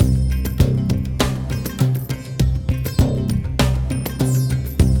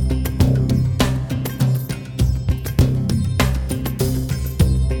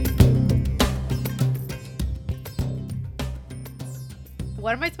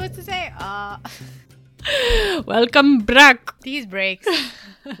am I supposed to say? Welcome back. These breaks.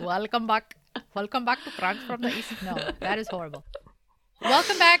 Welcome back. Welcome back to Crimes from the East. No, that is horrible.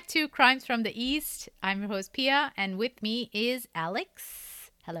 Welcome back to Crimes from the East. I'm your host, Pia, and with me is Alex.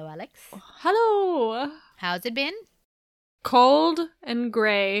 Hello, Alex. Hello. How's it been? Cold and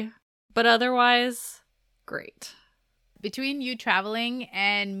gray, but otherwise great. Between you traveling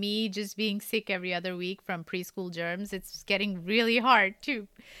and me just being sick every other week from preschool germs, it's getting really hard to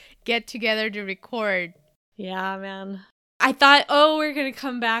get together to record. Yeah, man. I thought, we're going to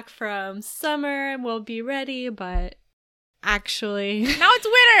come back from summer and we'll be ready, but actually... Now it's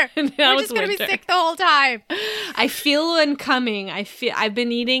winter! Now We're it's just going to be winter. sick the whole time. I feel one coming. I've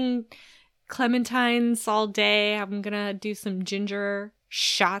been eating clementines all day. I'm going to do some ginger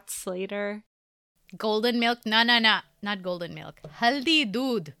shots later. Golden milk? No. Not golden milk. Haldi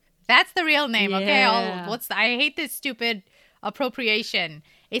doodh. That's the real name, okay? Yeah. I hate this stupid appropriation.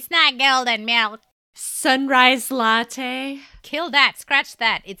 It's not golden milk. Sunrise latte. Kill that. Scratch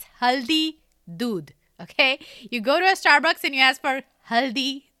that. It's haldi doodh, okay? You go to a Starbucks and you ask for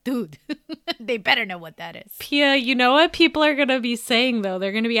haldi doodh. They better know what that is. Pia, you know what people are going to be saying, though?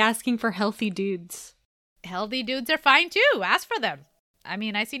 They're going to be asking for healthy dudes. Healthy dudes are fine, too. Ask for them. I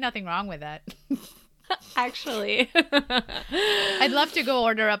mean, I see nothing wrong with that. Actually. I'd love to go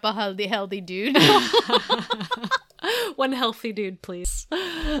order up a healthy dude. One healthy dude, please.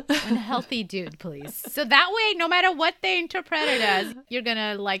 One healthy dude, please. So that way, no matter what they interpret it as, you're going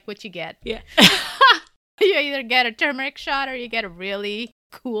to like what you get. Yeah. You either get a turmeric shot or you get a really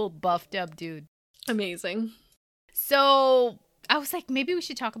cool, buffed up dude. Amazing. So I was like, maybe we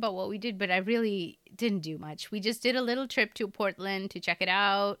should talk about what we did, but I really didn't do much. We just did a little trip to Portland to check it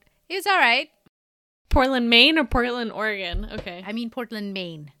out. It was all right. Portland, Maine or Portland, Oregon? Okay. I mean Portland,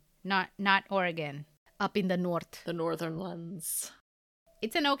 Maine, not Oregon, up in the north. The northern ones.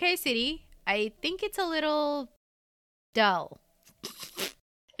 It's an okay city. I think it's a little dull.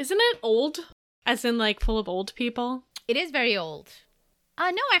 Isn't it old? As in, like, full of old people? It is very old.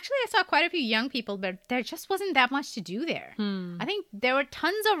 No, actually, I saw quite a few young people, but there just wasn't that much to do there. I think there were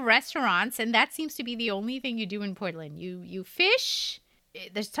tons of restaurants, and that seems to be the only thing you do in Portland. You fish.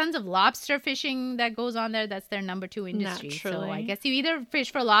 There's tons of lobster fishing that goes on there. That's their number 2 industry. Naturally. So I guess you either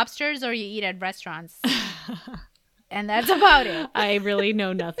fish for lobsters or you eat at restaurants. And that's about it. I really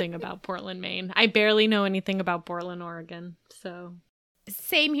know nothing about Portland, Maine. I barely know anything about Portland, Oregon. So...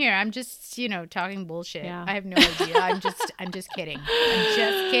 Same here. I'm just, talking bullshit. Yeah. I have no idea. I'm just kidding. I'm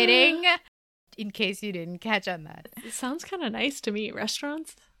just kidding. In case you didn't catch on that. It sounds kind of nice to me.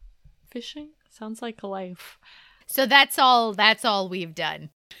 Restaurants? Fishing? Sounds like a life. So that's all we've done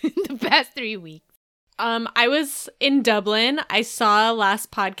the past 3 weeks. I was in Dublin. I saw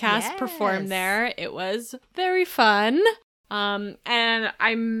Last Podcast Yes. perform there. It was very fun. And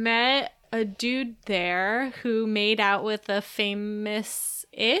I met a dude there who made out with a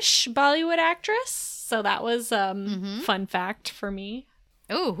famous-ish Bollywood actress. So that was fun fact for me.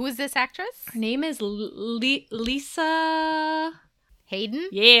 Oh, who's this actress? Her name is Lisa... Hayden?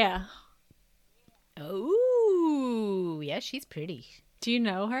 Yeah. Oh, yeah, she's pretty. Do you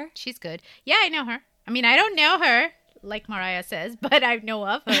know her? She's good. Yeah, I know her. I mean, I don't know her, like Mariah says, but I know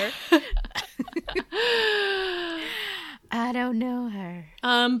of her. I don't know her.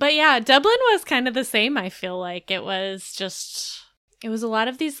 But yeah, Dublin was kind of the same, I feel like. It was a lot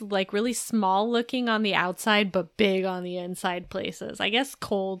of these like really small looking on the outside, but big on the inside places. I guess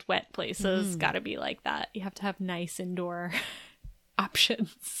cold, wet places gotta be like that. You have to have nice indoor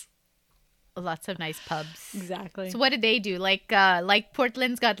options. Lots of nice pubs. Exactly. So what did they do? Like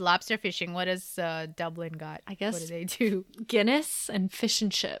Portland's got lobster fishing. What does Dublin got? I guess What do they do? Guinness and fish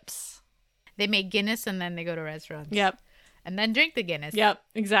and chips. They make Guinness and then they go to restaurants. Yep. And then drink the Guinness. Yep.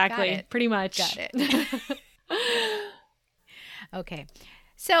 Exactly. Got it. Pretty much. Got it. Okay.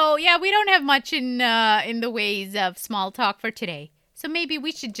 So yeah, we don't have much in the ways of small talk for today. So maybe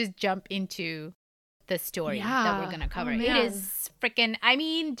we should just jump into the story that we're gonna cover. Oh, It man. is freaking. I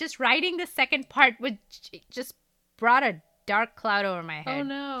mean, just writing the second part just brought a dark cloud over my head. Oh,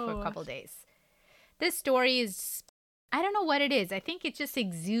 no. For a couple days. This story is. I don't know what it is. I think it just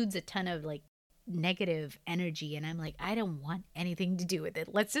exudes a ton of like negative energy, and I'm like, I don't want anything to do with it.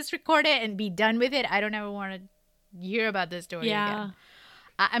 Let's just record it and be done with it. I don't ever want to hear about this story again.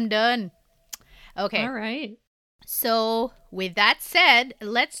 I'm done. Okay. All right. So with that said,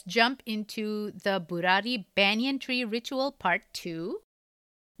 let's jump into the Burari Banyan Tree Ritual Part 2.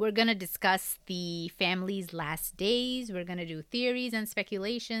 We're going to discuss the family's last days. We're going to do theories and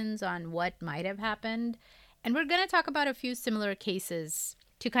speculations on what might have happened. And we're going to talk about a few similar cases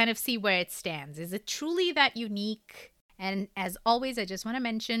to kind of see where it stands. Is it truly that unique? And as always, I just want to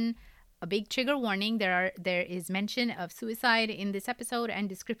mention a big trigger warning. There is mention of suicide in this episode and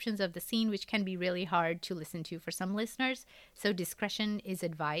descriptions of the scene, which can be really hard to listen to for some listeners. So discretion is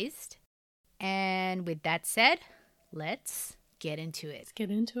advised. And with that said, let's get into it. Let's get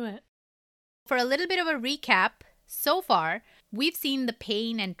into it. For a little bit of a recap, so far, we've seen the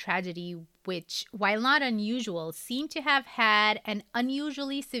pain and tragedy which, while not unusual, seem to have had an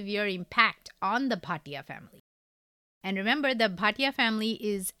unusually severe impact on the Bhatia family. And remember, the Bhatia family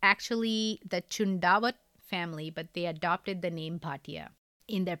is actually the Chundawat family, but they adopted the name Bhatia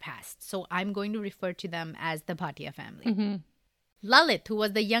in their past. So I'm going to refer to them as the Bhatia family. Mm-hmm. Lalit, who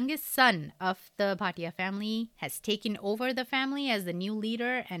was the youngest son of the Bhatia family, has taken over the family as the new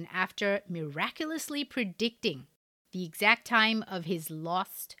leader, and after miraculously predicting the exact time of his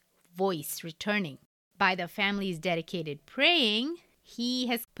lost voice returning by the family's dedicated praying, he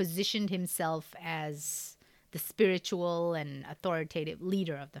has positioned himself as the spiritual and authoritative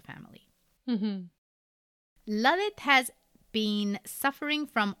leader of the family. Mm-hmm. Lalit has been suffering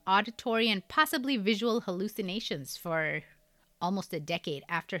from auditory and possibly visual hallucinations for almost a decade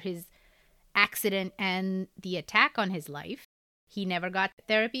after his accident and the attack on his life. He never got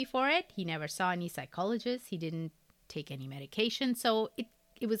therapy for it. He never saw any psychologist. He didn't take any medication. So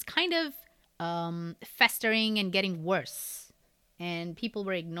it was kind of festering and getting worse. And people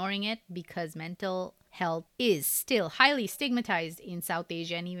were ignoring it because mental health is still highly stigmatized in South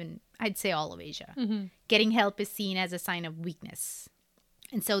Asia and even, I'd say, all of Asia. Mm-hmm. Getting help is seen as a sign of weakness.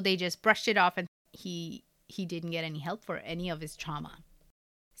 And so they just brushed it off, and he didn't get any help for any of his trauma.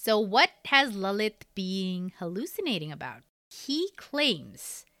 So what has Lalit been hallucinating about? He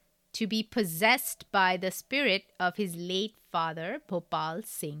claims to be possessed by the spirit of his late father, Bhopal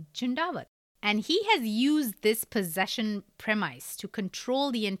Singh Chundawat. And he has used this possession premise to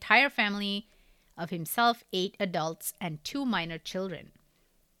control the entire family of himself, 8 adults, and 2 minor children.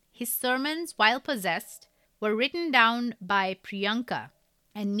 His sermons, while possessed, were written down by Priyanka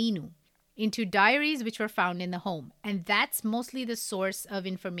and Meenu into diaries which were found in the home. And that's mostly the source of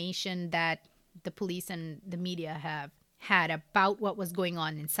information that the police and the media have had about what was going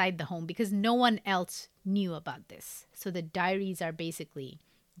on inside the home, because no one else knew about this. So the diaries are basically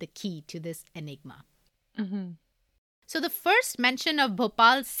the key to this enigma. Mm-hmm. So the first mention of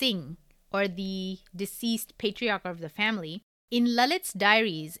Bhopal Singh, or the deceased patriarch of the family, in Lalit's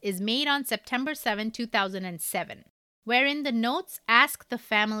diaries is made on September 7, 2007, wherein the notes ask the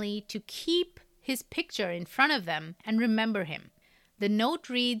family to keep his picture in front of them and remember him. The note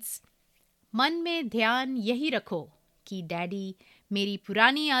reads, "Man mein dhyan yahi rakho ki daddy meri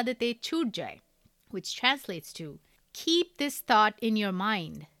purani aadate chhoot jaye," which translates to, keep this thought in your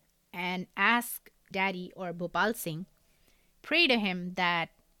mind and ask Daddy or Bhopal Singh, pray to him that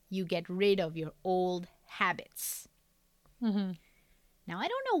you get rid of your old habits. Mm-hmm. Now, I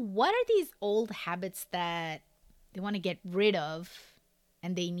don't know, what are these old habits that they want to get rid of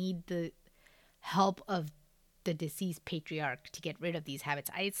and they need the help of the deceased patriarch to get rid of these habits?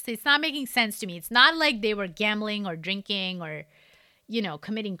 It's not making sense to me. It's not like they were gambling or drinking or,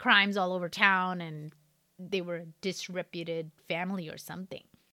 committing crimes all over town and they were a disreputed family or something.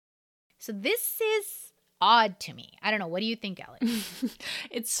 So this is odd to me. I don't know. What do you think, Alex?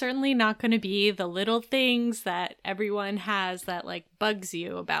 It's certainly not going to be the little things that everyone has that bugs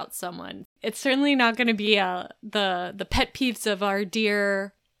you about someone. It's certainly not going to be the pet peeves of our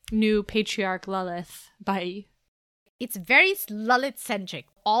dear new patriarch Lalit Bai. It's very Lalit-centric.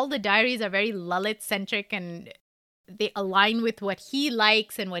 All the diaries are very Lalit-centric, and they align with what he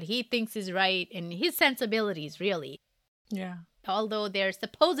likes and what he thinks is right and his sensibilities, really. Yeah. Although they're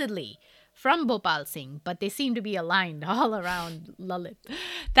supposedly from Bhopal Singh, but they seem to be aligned all around Lalit.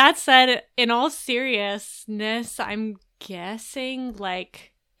 That said, in all seriousness, I'm guessing,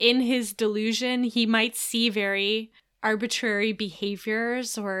 in his delusion, he might see very arbitrary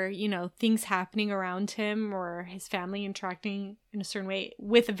behaviors or, things happening around him or his family interacting in a certain way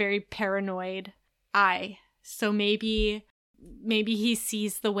with a very paranoid eye. So maybe he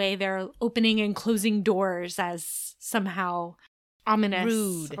sees the way they're opening and closing doors as somehow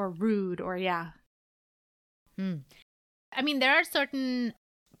ominous or rude or yeah. I mean, there are certain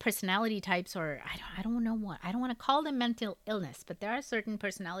personality types, or I don't know what, I don't want to call them mental illness, but there are certain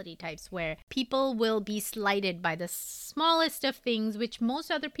personality types where people will be slighted by the smallest of things, which most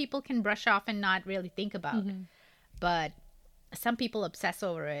other people can brush off and not really think about. Mm-hmm. But some people obsess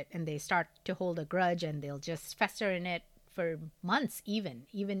over it and they start to hold a grudge and they'll just fester in it for months, even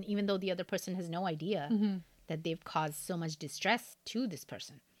though the other person has no idea mm-hmm. that they've caused so much distress to this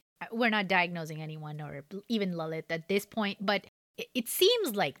person. We're not diagnosing anyone or even Lalit at this point, but It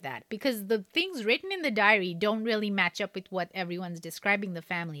seems like that because the things written in the diary don't really match up with what everyone's describing the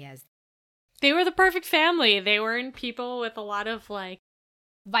family as. They were the perfect family. They weren't people with a lot of, like,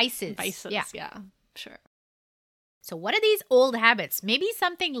 Vices. Yeah, sure. So what are these old habits? Maybe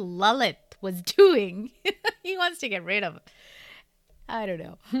something Lalit was doing. He wants to get rid of. I don't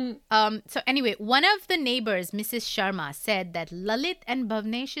know. So anyway, one of the neighbors, Mrs. Sharma, said that Lalit and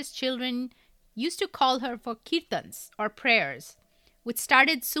Bhavnesh's children used to call her for kirtans or prayers, which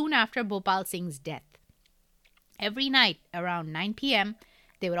started soon after Bhopal Singh's death. Every night around 9 p.m.,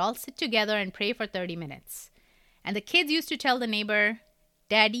 they would all sit together and pray for 30 minutes. And the kids used to tell the neighbor,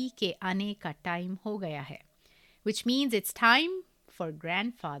 Daddy ke aane ka time ho gaya hai, which means it's time for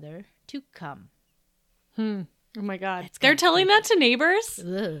grandfather to come. Oh my God. They're telling that to neighbors?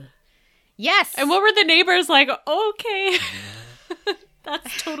 Ugh. Yes. And what were the neighbors like? Okay.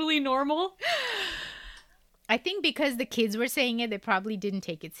 That's totally normal. I think because the kids were saying it, they probably didn't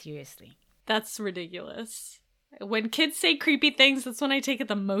take it seriously. That's ridiculous. When kids say creepy things, that's when I take it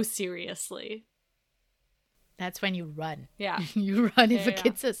the most seriously. That's when you run. Yeah. You run if a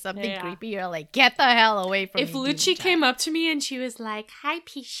kid says something creepy. You're like, get the hell away from me. If Lucci came up to me and she was like, hi,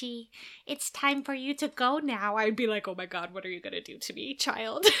 Pishi, it's time for you to go now, I'd be like, oh my God, what are you going to do to me,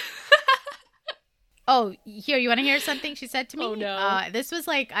 child? Oh, here, you want to hear something she said to me? Oh, no. This was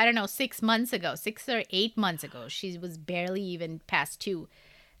like, I don't know, 6 months ago, 6 or 8 months ago. She was barely even past 2.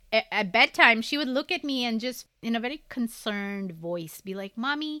 At bedtime, she would look at me and just, in a very concerned voice, be like,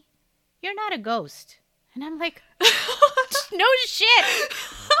 Mommy, you're not a ghost. And I'm like, no shit.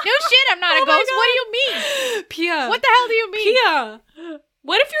 No shit, I'm not a ghost. What do you mean? Pia. What the hell do you mean? Pia,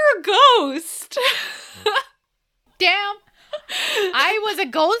 what if you're a ghost? Damn. I was a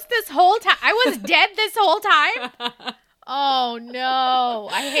ghost this whole time. I was dead this whole time. Oh, no.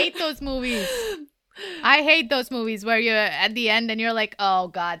 I hate those movies. I hate those movies where you're at the end and you're like, oh,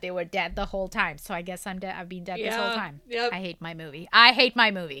 God, they were dead the whole time. So I guess I'm dead. I've been dead this whole time. Yep. I hate my movie. I hate my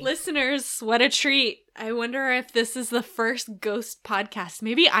movie. Listeners, what a treat. I wonder if this is the first ghost podcast.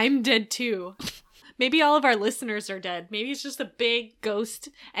 Maybe I'm dead too. Maybe all of our listeners are dead. Maybe it's just a big ghost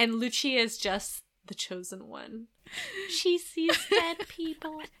and Lucci is just the chosen one. She sees dead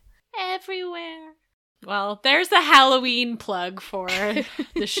people everywhere. Well, there's the Halloween plug for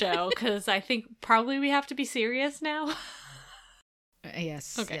the show, because I think probably we have to be serious now.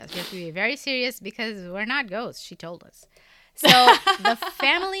 Yes. Okay. Yes, we have to be very serious because we're not ghosts, she told us. So the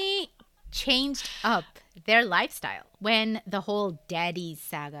family changed up their lifestyle when the whole daddy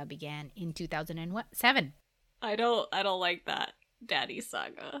saga began in 2007. I don't like that daddy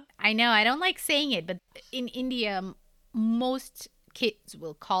saga. I know, I don't like saying it, but in India, most kids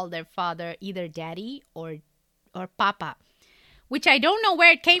will call their father either daddy or papa, which I don't know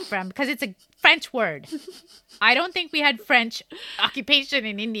where it came from because it's a French word. I don't think we had French occupation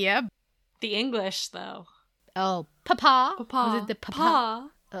in India. The English, though. Oh, papa. Papa. Was it the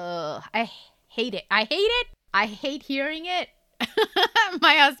papa? I hate it. I hate it. I hate hearing it.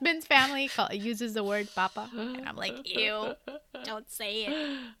 My husband's family uses the word papa. And I'm like, ew, don't say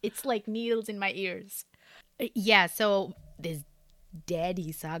it. It's like needles in my ears. Yeah, so this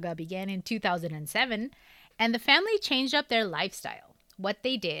daddy saga began in 2007, and the family changed up their lifestyle. What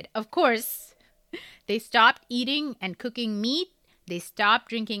they did, of course, they stopped eating and cooking meat. They stopped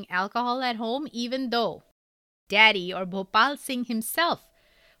drinking alcohol at home, even though Daddy, or Bhopal Singh himself,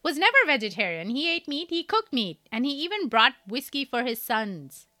 was never vegetarian. He ate meat, he cooked meat, and he even brought whiskey for his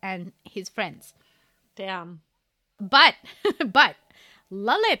sons and his friends. Damn. But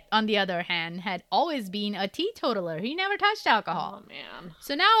Lalit, on the other hand, had always been a teetotaler. He never touched alcohol. Oh, man.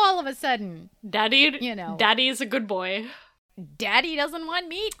 So now all of a sudden, Daddy, you know, Daddy is a good boy. Daddy doesn't want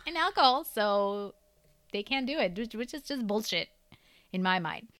meat and alcohol, so they can't do it, which is just bullshit in my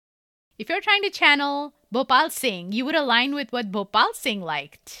mind. If you're trying to channel Bhopal Singh, you would align with what Bhopal Singh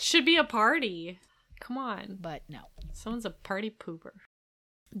liked. Should be a party. Come on. But no. Someone's a party pooper.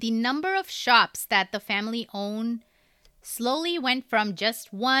 The number of shops that the family owned slowly went from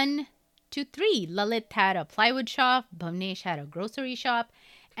just 1 to 3. Lalit had a plywood shop, Bhavnesh had a grocery shop,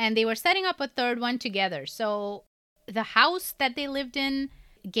 and they were setting up a third one together. So the house that they lived in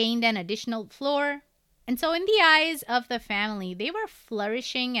gained an additional floor. And so in the eyes of the family, they were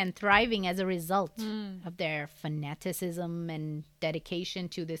flourishing and thriving as a result of their fanaticism and dedication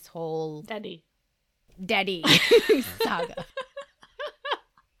to this whole daddy saga.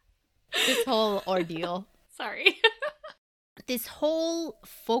 This whole ordeal. Sorry. This whole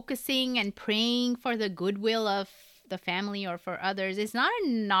focusing and praying for the goodwill of the family or for others is not a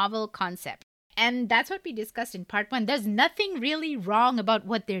novel concept. And that's what we discussed in part 1. There's nothing really wrong about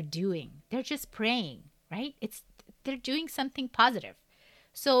what they're doing. They're just praying, right? they're doing something positive.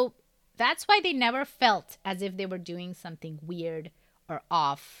 So that's why they never felt as if they were doing something weird or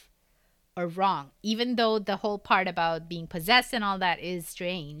off or wrong, even though the whole part about being possessed and all that is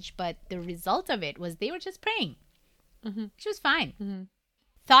strange. But the result of it was they were just praying, which was fine.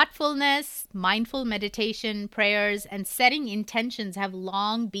 Thoughtfulness, mindful meditation, prayers, and setting intentions have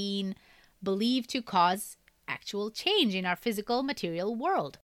long been believed to cause actual change in our physical material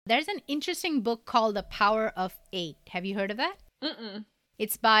world. There's an interesting book called The Power of Eight. Have you heard of that?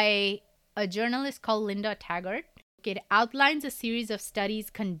 It's by a journalist called Linda Taggart. It outlines a series of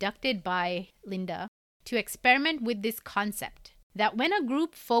studies conducted by Linda to experiment with this concept that when a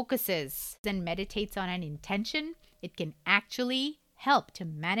group focuses and meditates on an intention, it can actually help to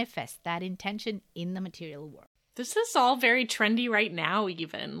manifest that intention in the material world. This is all very trendy right now,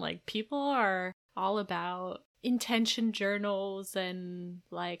 even. Like, people are all about intention journals and,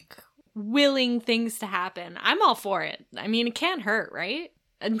 like, willing things to happen. I'm all for it. I mean, it can't hurt, right?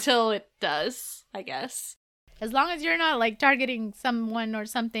 Until it does, I guess. As long as you're not, like, targeting someone or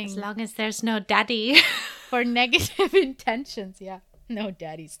something. As long as there's no daddy. For negative intentions, yeah. No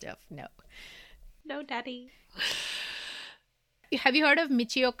daddy stuff, no. No daddy. Have you heard of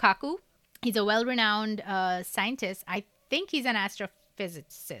Michio Kaku? He's a well-renowned scientist. I think he's an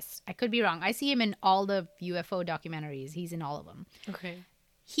astrophysicist. I could be wrong. I see him in all the UFO documentaries. He's in all of them. Okay.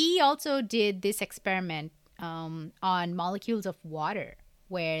 He also did this experiment on molecules of water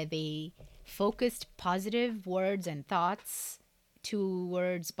where they focused positive words and thoughts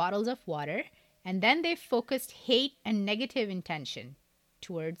towards bottles of water, and then they focused hate and negative intention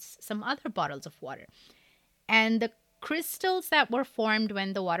towards some other bottles of water. And the crystals that were formed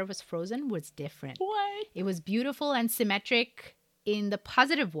when the water was frozen was different. What? It was beautiful and symmetric in the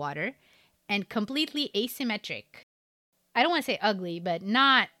positive water and completely asymmetric. I don't want to say ugly, but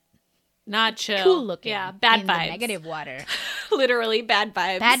not chill. Cool looking. Yeah, bad in vibes. The negative water. Literally bad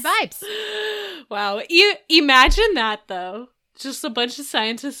vibes. Bad vibes. Wow. You imagine that, though. Just a bunch of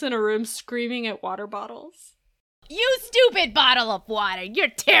scientists in a room screaming at water bottles. You stupid bottle of water. You're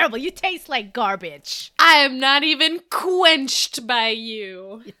terrible. You taste like garbage. I am not even quenched by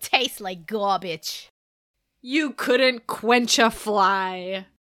you. You taste like garbage. You couldn't quench a fly.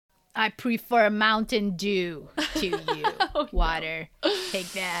 I prefer Mountain Dew to you, Oh, water. no.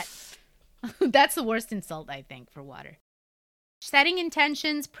 Take that. That's the worst insult, I think, for water. Setting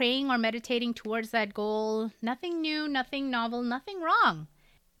intentions, praying or meditating towards that goal, nothing new, nothing novel, nothing wrong.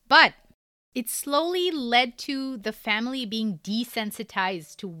 But it slowly led to the family being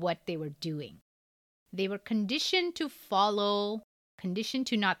desensitized to what they were doing. They were conditioned to follow, conditioned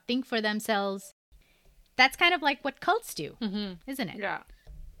to not think for themselves. That's kind of like what cults do, isn't it? Yeah.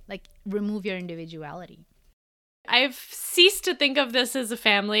 Like, remove your individuality. I've ceased to think of this as a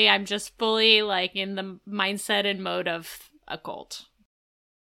family. I'm just fully, like, in the mindset and mode of a cult.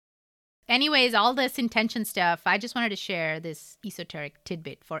 Anyways, all this intention stuff, I just wanted to share this esoteric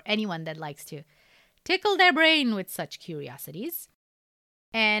tidbit for anyone that likes to tickle their brain with such curiosities.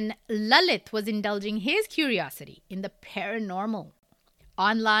 And Lalit was indulging his curiosity in the paranormal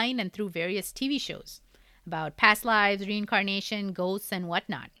online and through various TV shows about past lives, reincarnation, ghosts, and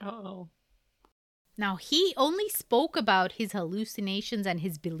whatnot. Uh-oh. Now, he only spoke about his hallucinations and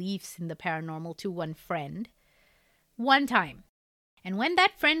his beliefs in the paranormal to one friend one time. And when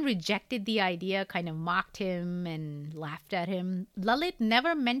that friend rejected the idea, kind of mocked him and laughed at him, Lalit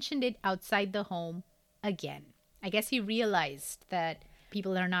never mentioned it outside the home again. I guess he realized that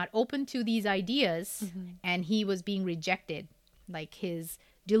people are not open to these ideas, and he was being rejected. Like, his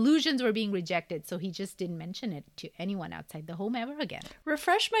delusions were being rejected, so he just didn't mention it to anyone outside the home ever again.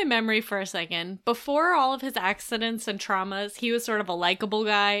 Refresh my memory for a second. Before all of his accidents and traumas, he was sort of a likable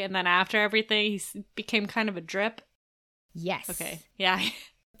guy, and then after everything, he became kind of a drip. Yes. Okay. Yeah.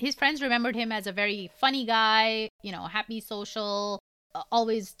 His friends remembered him as a very funny guy, you know, happy, social,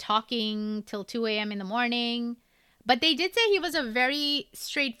 always talking till 2 a.m. in the morning. But they did say he was a very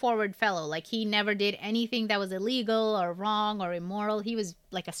straightforward fellow. Like, he never did anything that was illegal or wrong or immoral. He was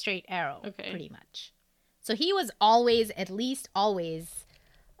like a straight arrow, pretty much. So he was always, at least always,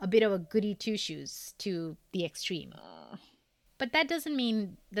 a bit of a goody two-shoes to the extreme. But that doesn't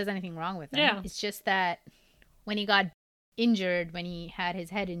mean there's anything wrong with him. Yeah. It's just that when he got injured, when he had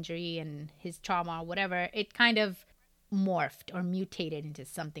his head injury and his trauma or whatever, it kind of morphed or mutated into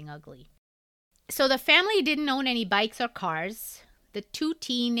something ugly. So the family didn't own any bikes or cars. The two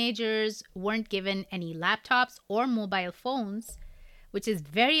teenagers weren't given any laptops or mobile phones, which is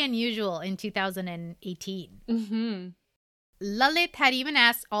very unusual in 2018. Lalit had even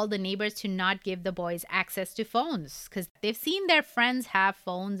asked all the neighbors to not give the boys access to phones because they've seen their friends have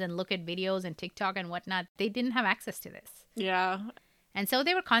phones and look at videos and TikTok and whatnot. They didn't have access to this. Yeah. And so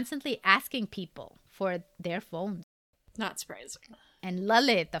they were constantly asking people for their phones. Not surprising. And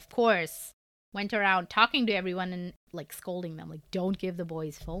Lalit, of course, went around talking to everyone and like scolding them, like, don't give the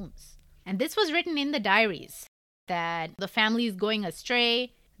boys phones. And this was written in the diaries that the family is going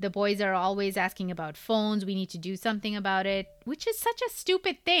astray. The boys are always asking about phones. We need to do something about it, which is such a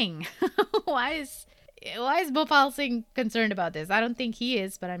stupid thing. Why is Bhopal Singh concerned about this? I don't think he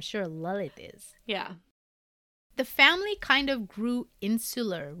is, but I'm sure Lalit is. Yeah. The family kind of grew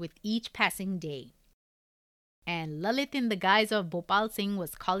insular with each passing day. And Lalit, in the guise of Bhopal Singh,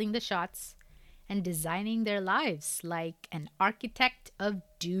 was calling the shots and designing their lives like an architect of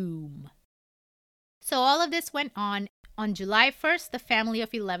doom. So all of this went on. On July 1st, the family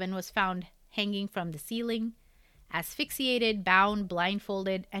of 11 was found hanging from the ceiling, asphyxiated, bound,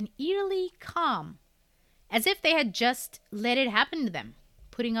 blindfolded, and eerily calm, as if they had just let it happen to them,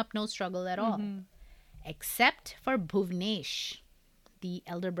 putting up no struggle at all. Except for Bhuvnesh, the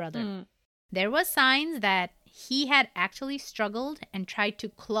elder brother. There were signs that he had actually struggled and tried to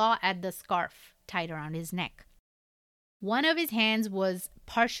claw at the scarf tied around his neck. One of his hands was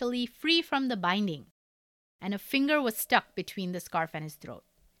partially free from the binding, and a finger was stuck between the scarf and his throat.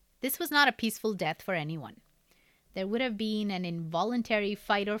 This was not a peaceful death for anyone. There would have been an involuntary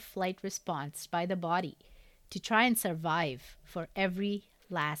fight or flight response by the body to try and survive for every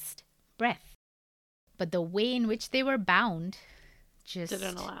last breath. But the way in which they were bound just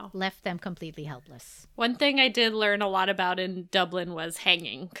didn't allow. Left them completely helpless. One thing I did learn a lot about in Dublin was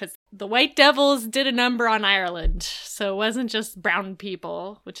hanging, because the White Devils did a number on Ireland, so it wasn't just brown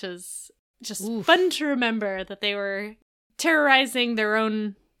people, which is just fun to remember that they were terrorizing their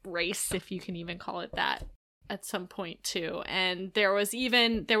own race, if you can even call it that, at some point too. And there was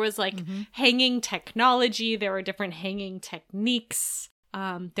hanging technology. There were different hanging techniques.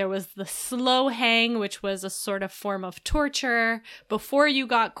 There was the slow hang, which was a sort of form of torture before you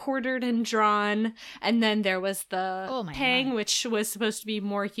got quartered and drawn. And then there was the hang, which was supposed to be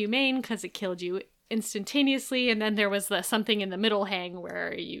more humane because it killed you instantaneously. And then there was the something in the middle hang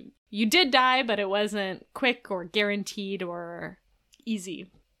where you did die, but it wasn't quick or guaranteed or easy.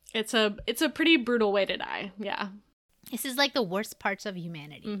 It's a pretty brutal way to die. Yeah. This is like the worst parts of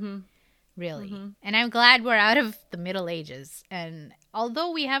humanity. Really. And I'm glad we're out of the Middle Ages. And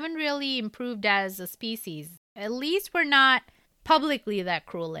although we haven't really improved as a species, at least we're not publicly that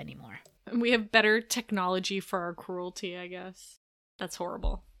cruel anymore. And we have better technology for our cruelty, I guess. That's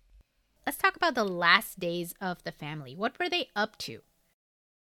horrible. Let's talk about the last days of the family. What were they up to?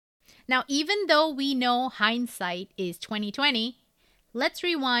 Now, even though we know hindsight is 20/20, let's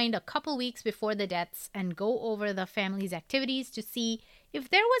rewind a couple weeks before the deaths and go over the family's activities to see if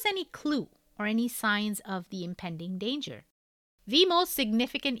there was any clue or any signs of the impending danger. The most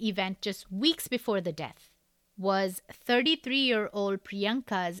significant event just weeks before the death was 33-year-old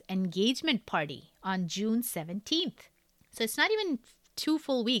Priyanka's engagement party on June 17th. So it's not even 2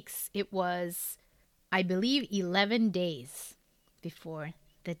 full weeks. It was, I believe, 11 days before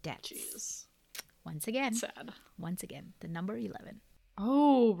the deaths. Jeez. Once again. Sad. Once again, the number 11.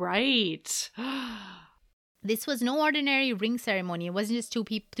 Oh, right. This was no ordinary ring ceremony. It wasn't just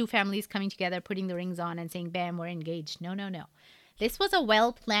two families coming together, putting the rings on and saying, bam, we're engaged. No. This was a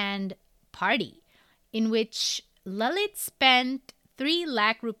well-planned party in which Lalit spent 3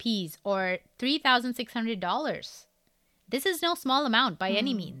 lakh rupees or $3,600. This is no small amount by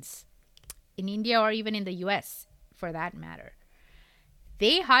any means. In India or even in the US, for that matter.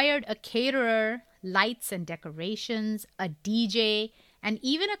 They hired a caterer, lights and decorations, a DJ, and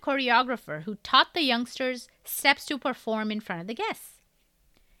even a choreographer who taught the youngsters steps to perform in front of the guests.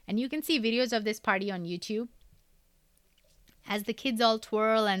 And you can see videos of this party on YouTube. As the kids all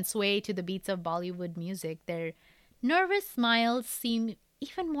twirl and sway to the beats of Bollywood music, their nervous smiles seem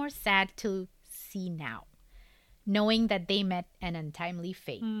even more sad to see now, knowing that they met an untimely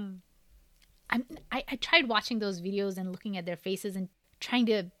fate. I tried watching those videos and looking at their faces and trying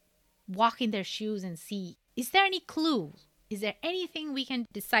to walk in their shoes and see, is there any clue? Is there anything we can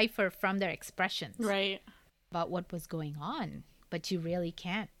decipher from their expressions? Right. About what was going on? But you really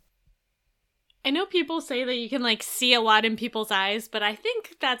can't. I know people say that you can see a lot in people's eyes, but I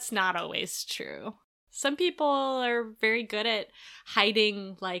think that's not always true. Some people are very good at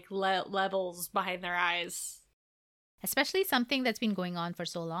hiding levels behind their eyes. Especially something that's been going on for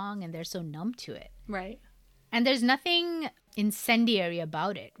so long and they're so numb to it. Right. And there's nothing incendiary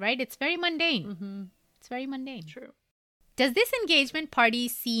about it, right? It's very mundane. It's very mundane. True. Does this engagement party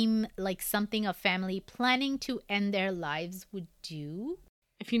seem like something a family planning to end their lives would do?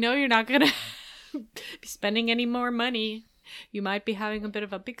 If you know you're not going to be spending any more money, you might be having a bit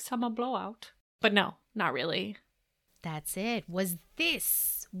of a big summer blowout. But no, not really. That's it. Was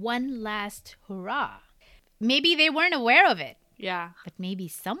this one last hurrah? Maybe they weren't aware of it. Yeah. But maybe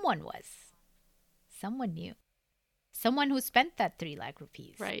someone was. Someone knew. Someone who spent that 3 lakh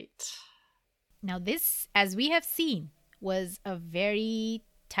rupees. Right. Now this, as we have seen, was a very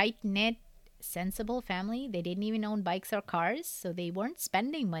tight-knit, sensible family. They didn't even own bikes or cars, so they weren't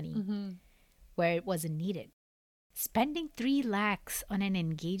spending money where it wasn't needed. Spending 3 lakhs on an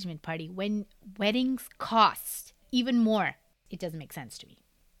engagement party when weddings cost even more, it doesn't make sense to me.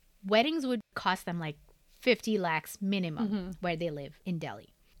 Weddings would cost them like 50 lakhs minimum where they live in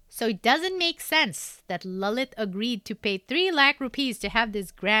Delhi. So it doesn't make sense that Lalit agreed to pay 3 lakh rupees to have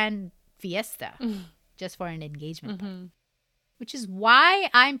this grand fiesta just for an engagement party. Which is why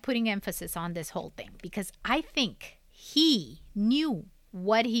I'm putting emphasis on this whole thing, because I think he knew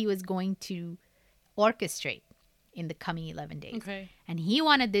what he was going to orchestrate in the coming 11 days. Okay. And he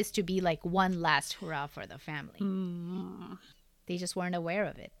wanted this to be like one last hurrah for the family. They just weren't aware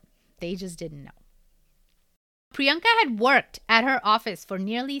of it. They just didn't know. Priyanka had worked at her office for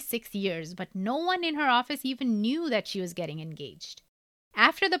nearly 6 years, but no one in her office even knew that she was getting engaged.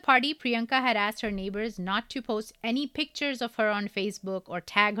 After the party, Priyanka had asked her neighbors not to post any pictures of her on Facebook or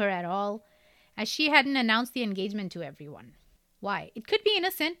tag her at all, as she hadn't announced the engagement to everyone. Why? It could be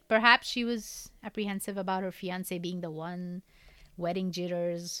innocent. Perhaps she was apprehensive about her fiancé being the one, wedding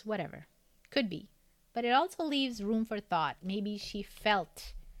jitters, whatever. Could be. But it also leaves room for thought. Maybe she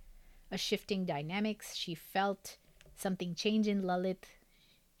felt a shifting dynamics. She felt something change in Lalit.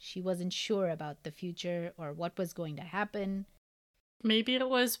 She wasn't sure about the future or what was going to happen. Maybe it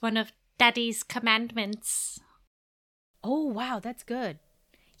was one of Daddy's commandments. Oh, wow, that's good.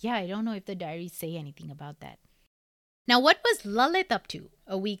 Yeah, I don't know if the diaries say anything about that. Now, what was Lalit up to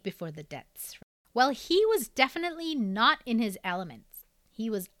a week before the deaths? Well, he was definitely not in his element. He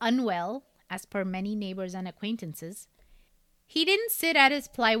was unwell, as per many neighbors and acquaintances. He didn't sit at his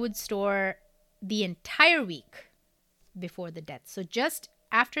plywood store the entire week before the death. So just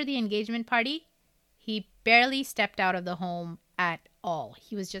after the engagement party, he barely stepped out of the home at all.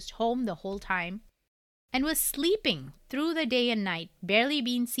 He was just home the whole time and was sleeping through the day and night, barely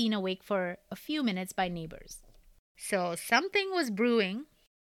being seen awake for a few minutes by neighbors. So something was brewing.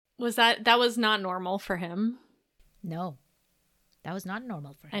 Was that was not normal for him? No, that was not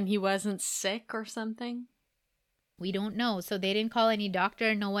normal for him. And he wasn't sick or something? We don't know. So they didn't call any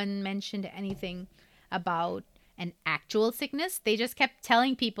doctor. No one mentioned anything about an actual sickness. They just kept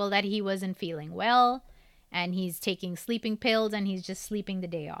telling people that he wasn't feeling well and he's taking sleeping pills and he's just sleeping the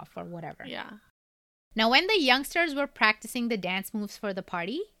day off or whatever. Yeah. Now, when the youngsters were practicing the dance moves for the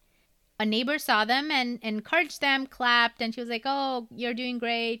party, a neighbor saw them and encouraged them, clapped, and she was like, "Oh, you're doing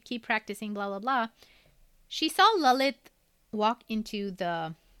great. Keep practicing, blah, blah, blah." She saw Lalit walk into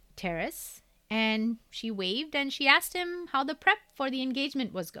the terrace and she waved and she asked him how the prep for the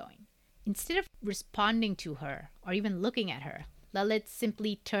engagement was going. Instead of responding to her or even looking at her, Lalit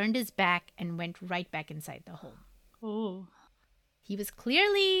simply turned his back and went right back inside the home. Oh. He was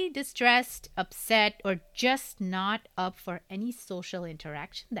clearly distressed, upset, or just not up for any social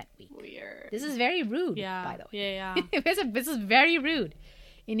interaction that week. Weird. This is very rude, Yeah. by the way. Yeah. This is very rude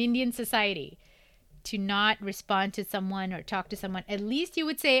in Indian society to not respond to someone or talk to someone. At least you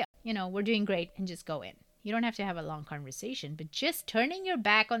would say, we're doing great, and just go in. You don't have to have a long conversation, but just turning your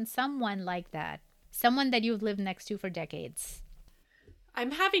back on someone like that, someone that you've lived next to for decades.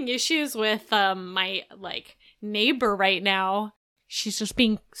 I'm having issues with my neighbor right now. She's just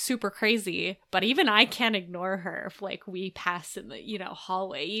being super crazy, but even I can't ignore her if we pass in the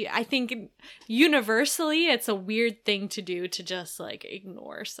hallway. I think universally it's a weird thing to do, to just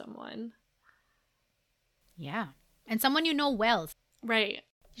ignore someone. Yeah. And someone you know well. Right.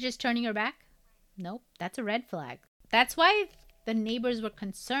 You're just turning your back? Nope, that's a red flag. That's why the neighbors were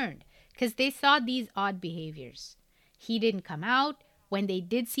concerned, because they saw these odd behaviors. He didn't come out. When they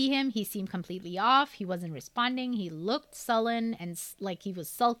did see him, he seemed completely off. He wasn't responding. He looked sullen and like he was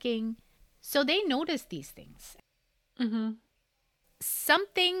sulking. So they noticed these things. Mm-hmm.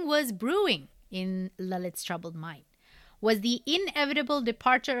 Something was brewing in Lalit's troubled mind. Was the inevitable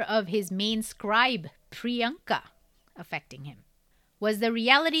departure of his main scribe, Priyanka, affecting him? Was the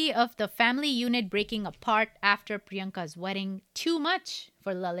reality of the family unit breaking apart after Priyanka's wedding too much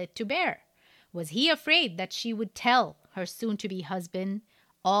for Lalit to bear? Was he afraid that she would tell her soon-to-be husband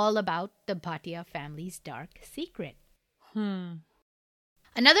all about the Bhatia family's dark secret?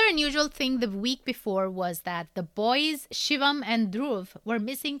 Another unusual thing the week before was that the boys Shivam and Dhruv were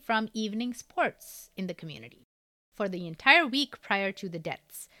missing from evening sports in the community for the entire week prior to the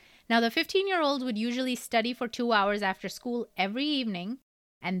deaths. Now, the 15-year-old would usually study for 2 hours after school every evening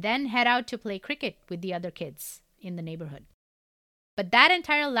and then head out to play cricket with the other kids in the neighborhood. But that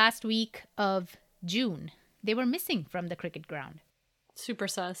entire last week of June, they were missing from the cricket ground. Super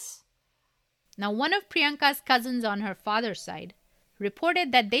sus. Now, one of Priyanka's cousins on her father's side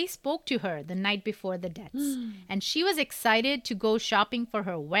reported that they spoke to her the night before the deaths. And she was excited to go shopping for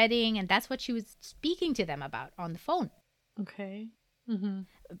her wedding, and that's what she was speaking to them about on the phone. Okay.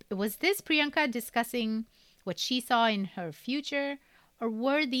 Mm-hmm. Was this Priyanka discussing what she saw in her future, or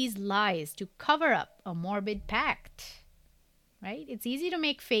were these lies to cover up a morbid pact? Right? It's easy to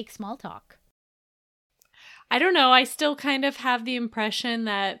make fake small talk. I don't know. I still kind of have the impression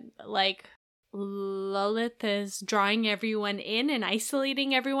that, like, Lalit is drawing everyone in and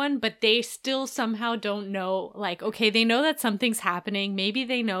isolating everyone, but they still somehow don't know, like, okay, they know that something's happening. Maybe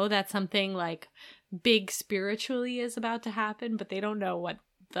they know that something, like, big spiritually is about to happen, but they don't know what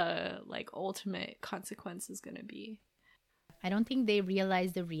the, like, ultimate consequence is going to be. I don't think they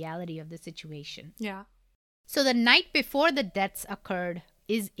realize the reality of the situation. Yeah. So the night before the deaths occurred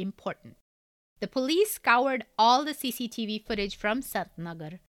is important. The police scoured all the CCTV footage from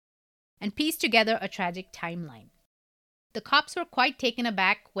Satnagar and pieced together a tragic timeline. The cops were quite taken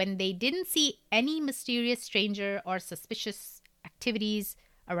aback when they didn't see any mysterious stranger or suspicious activities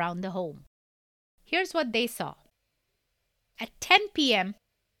around the home. Here's what they saw. At 10 p.m.,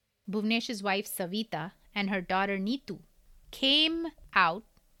 Bhuvnesh's wife Savita and her daughter Neetu came out,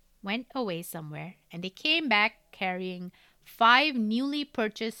 went away somewhere, and they came back carrying 5 newly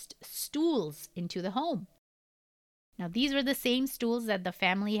purchased stools into the home. Now, these were the same stools that the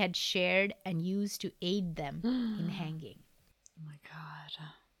family had shared and used to aid them in hanging. Oh my God.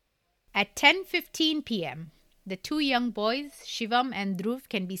 At 10:15 p.m., the 2 young boys, Shivam and Dhruv,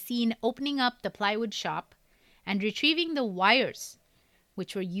 can be seen opening up the plywood shop and retrieving the wires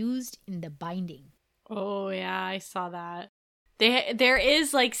which were used in the binding. Oh, yeah, I saw that. There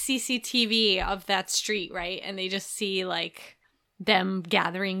is, like, CCTV of that street, right? And they just see, like, them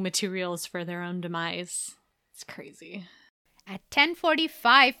gathering materials for their own demise. It's crazy. At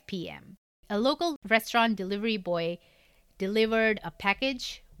 10:45 p.m., a local restaurant delivery boy delivered a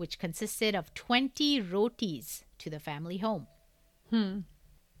package which consisted of 20 rotis to the family home.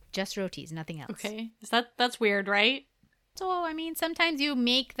 Just rotis, nothing else. Okay. That's weird, right? So, I mean, sometimes you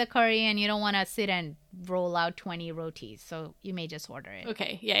make the curry and you don't want to sit and roll out 20 rotis. So you may just order it.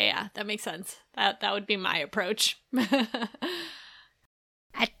 Okay. Yeah. That makes sense. That would be my approach.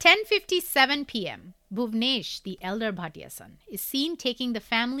 At 10:57 p.m., Bhuvnesh, the elder Bhatia son, is seen taking the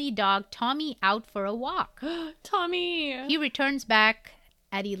family dog Tommy out for a walk. Tommy! He returns back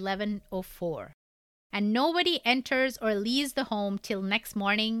at 11:04. And nobody enters or leaves the home till next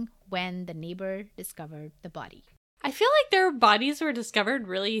morning when the neighbor discovered the body. I feel like their bodies were discovered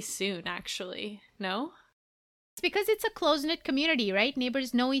really soon, actually. No? It's because it's a close-knit community, right?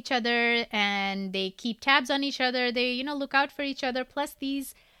 Neighbors know each other and they keep tabs on each other. They, look out for each other. Plus, the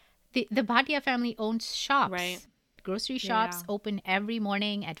Bhatia family owns shops. Right. Grocery shops open every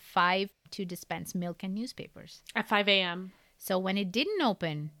morning at 5 to dispense milk and newspapers. At 5 a.m. So when it didn't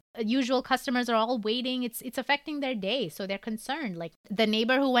open, usual customers are all waiting. It's affecting their day. So they're concerned. Like the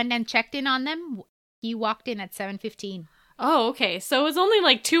neighbor who went and checked in on them, he walked in at 7:15. Oh, okay. So it was only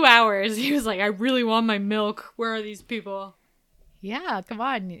like 2 hours. He was like, I really want my milk. Where are these people? Yeah, come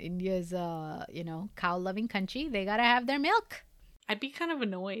on. India's, cow-loving country. They got to have their milk. I'd be kind of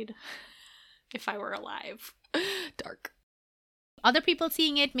annoyed if I were alive. Dark. Other people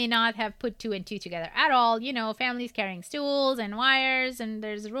seeing it may not have put 2 and 2 together at all. Families carrying stools and wires and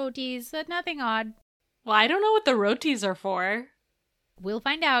there's rotis, but nothing odd. Well, I don't know what the rotis are for. We'll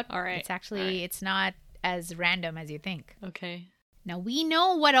find out. All right. It's not as random as you think. Okay. Now, we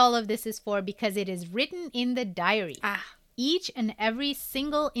know what all of this is for because it is written in the diary. Each and every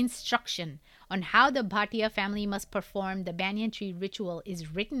single instruction on how the Bhatia family must perform the banyan tree ritual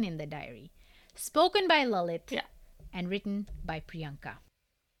is written in the diary. Spoken by Lalit and written by Priyanka.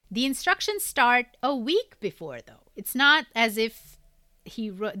 The instructions start a week before, though. It's not as if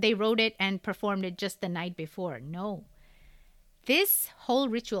they wrote it and performed it just the night before. No. This whole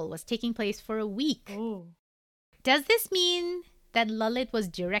ritual was taking place for a week. Oh. Does this mean that Lalit was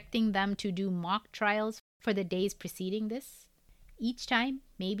directing them to do mock trials for the days preceding this? Each time,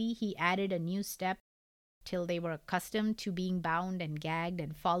 maybe he added a new step till they were accustomed to being bound and gagged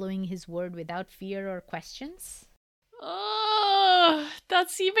and following his word without fear or questions? Oh,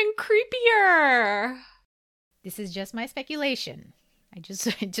 that's even creepier. This is just my speculation. I just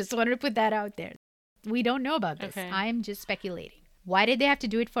wanted to put that out there. We don't know about this. Okay. I'm just speculating. Why did they have to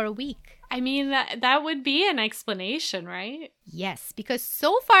do it for a week? I mean, that would be an explanation, right? Yes, because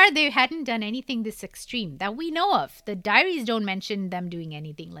so far they hadn't done anything this extreme that we know of. The diaries don't mention them doing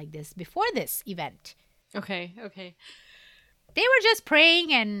anything like this before this event. Okay. They were just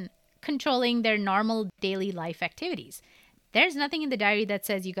praying and controlling their normal daily life activities. There's nothing in the diary that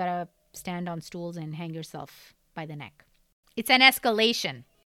says you gotta stand on stools and hang yourself by the neck. It's an escalation.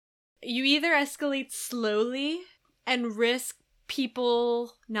 You either escalate slowly and risk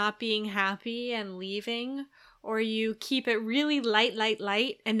people not being happy and leaving, or you keep it really light,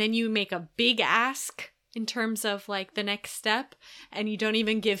 and then you make a big ask in terms of like the next step, and you don't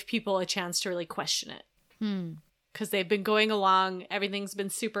even give people a chance to really question it. Because they've been going along, everything's been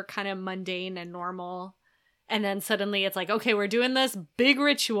super kind of mundane and normal. And then suddenly it's like, okay, we're doing this big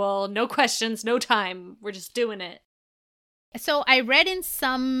ritual, no questions, no time, we're just doing it. So I read in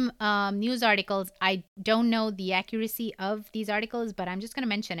some news articles, I don't know the accuracy of these articles, but I'm just going to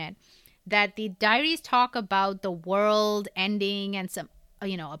mention it, that the diaries talk about the world ending and some,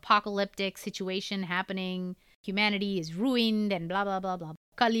 apocalyptic situation happening. Humanity is ruined and blah, blah, blah, blah.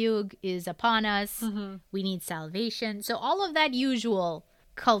 Kali Yuga is upon us. Mm-hmm. We need salvation. So all of that usual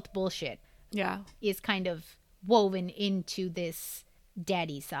cult bullshit is kind of woven into this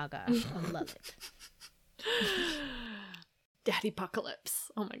daddy saga of Lalit. Daddy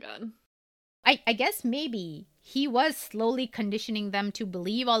apocalypse. Oh my god. I guess maybe he was slowly conditioning them to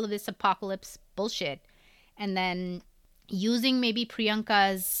believe all of this apocalypse bullshit and then using maybe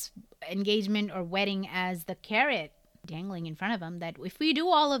Priyanka's engagement or wedding as the carrot dangling in front of him that if we do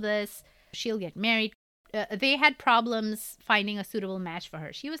all of this, she'll get married. They had problems finding a suitable match for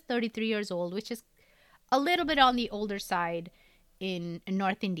her. She was 33 years old, which is a little bit on the older side in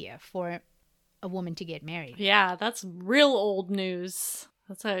North India for a woman to get married. Yeah, that's real old news.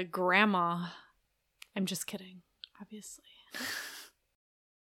 That's a grandma. I'm just kidding, obviously.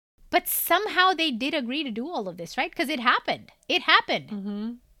 But somehow they did agree to do all of this, right? Because it happened. It happened.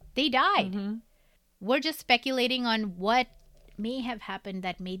 Mm-hmm. They died. Mm-hmm. We're just speculating on what may have happened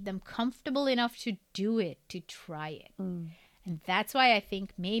that made them comfortable enough to do it, to try it. And that's why I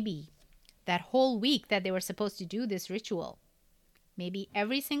think maybe that whole week that they were supposed to do this ritual, maybe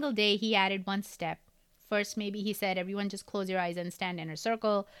every single day he added one step. First, maybe he said, everyone just close your eyes and stand in a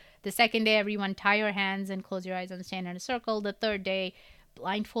circle. The second day, everyone tie your hands and close your eyes and stand in a circle. The third day,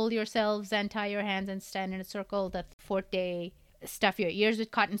 blindfold yourselves and tie your hands and stand in a circle. The fourth day, stuff your ears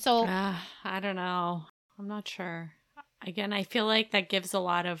with cotton. So I don't know. I'm not sure. Again, I feel like that gives a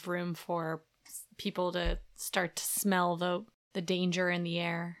lot of room for people to start to smell the danger in the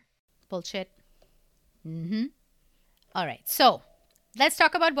air. Bullshit. All right. So let's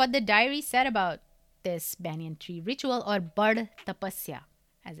talk about what the diary said about this banyan tree ritual, or Bad Tapasya,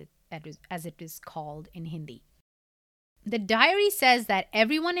 as it is called in Hindi. The diary says that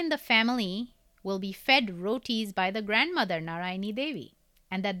everyone in the family will be fed rotis by the grandmother, Narayani Devi,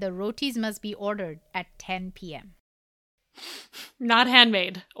 and that the rotis must be ordered at 10 p.m. Not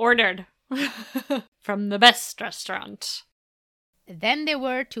handmade. Ordered. From the best restaurant. Then they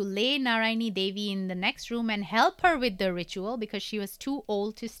were to lay Narayani Devi in the next room and help her with the ritual because she was too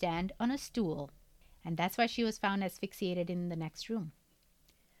old to stand on a stool. And that's why she was found asphyxiated in the next room.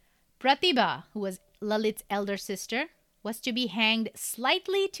 Pratibha, who was Lalit's elder sister, was to be hanged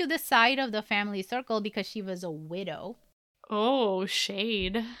slightly to the side of the family circle because she was a widow. Oh,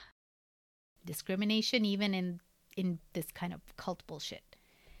 shade. Discrimination even in this kind of cult bullshit.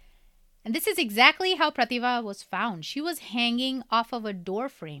 And this is exactly how Pratibha was found. She was hanging off of a door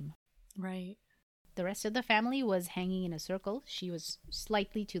frame. Right. The rest of the family was hanging in a circle. She was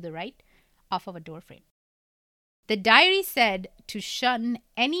slightly to the right, off of a door frame. The diary said to shun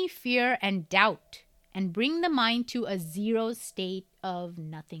any fear and doubt and bring the mind to a zero state of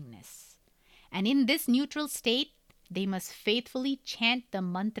nothingness. And in this neutral state, they must faithfully chant the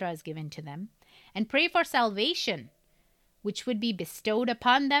mantras given to them and pray for salvation, which would be bestowed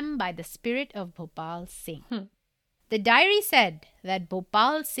upon them by the spirit of Bhopal Singh. The diary said that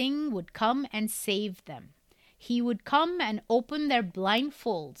Bhopal Singh would come and save them. He would come and open their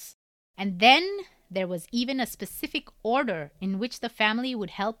blindfolds. And then there was even a specific order in which the family would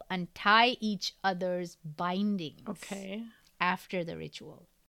help untie each other's bindings after the ritual.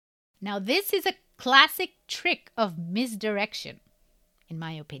 Now, this is a classic trick of misdirection, in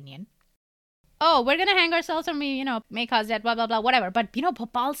my opinion. Oh, we're going to hang ourselves and may cause death, blah, blah, blah, whatever. But,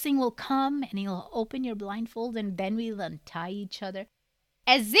 Bhopal Singh will come and he'll open your blindfold and then we'll untie each other.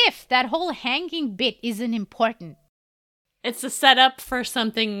 As if that whole hanging bit isn't important. It's a setup for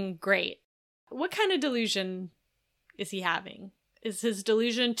something great. What kind of delusion is he having? Is his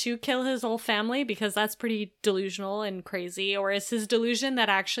delusion to kill his whole family? Because that's pretty delusional and crazy. Or is his delusion that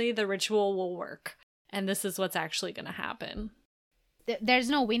actually the ritual will work? And this is what's actually going to happen? There's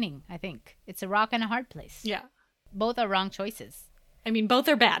no winning, I think. It's a rock and a hard place. Yeah. Both are wrong choices. I mean, both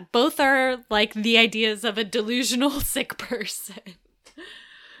are bad. Both are like the ideas of a delusional sick person.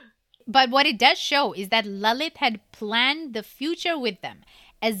 But what it does show is that Lalit had planned the future with them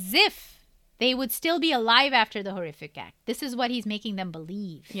as if they would still be alive after the horrific act. This is what he's making them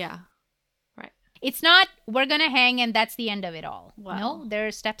believe. Yeah. Right. It's not, we're going to hang and that's the end of it all. Wow. No, there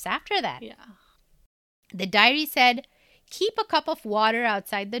are steps after that. Yeah. The diary said, keep a cup of water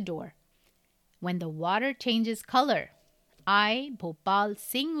outside the door. When the water changes color, I, Bhopal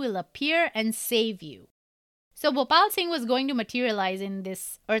Singh, will appear and save you. So Bhopal Singh was going to materialize in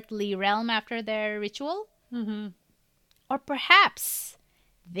this earthly realm after their ritual. Mm-hmm. Or perhaps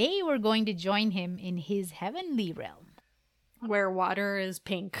they were going to join him in his heavenly realm. Where water is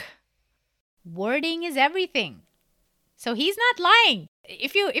pink. Wording is everything. So he's not lying.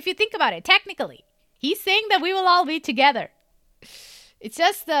 If you think about it, technically, he's saying that we will all be together. It's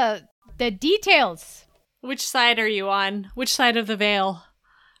just the details. Which side are you on? Which side of the veil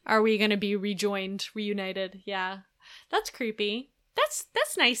are we going to be reunited? Yeah. That's creepy.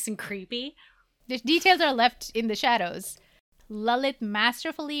 That's nice and creepy. The details are left in the shadows. Lalit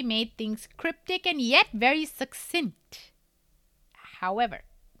masterfully made things cryptic and yet very succinct. However,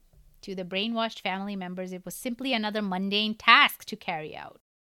 to the brainwashed family members, it was simply another mundane task to carry out.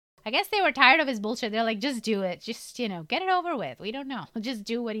 I guess they were tired of his bullshit. They're like, just do it. Just, get it over with. We don't know. Just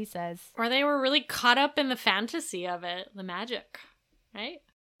do what he says. Or they were really caught up in the fantasy of it, the magic, right?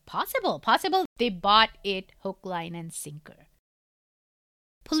 Possible. They bought it hook, line, and sinker.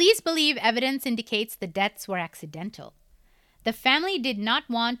 Police believe evidence indicates the deaths were accidental. The family did not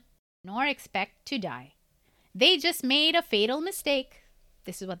want nor expect to die. They just made a fatal mistake.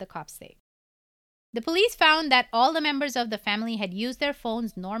 This is what the cops say. The police found that all the members of the family had used their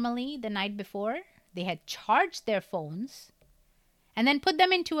phones normally the night before. They had charged their phones and then put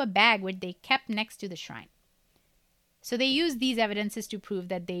them into a bag which they kept next to the shrine. So they used these evidences to prove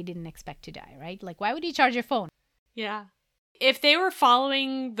that they didn't expect to die, right? Like, why would you charge your phone? Yeah. If they were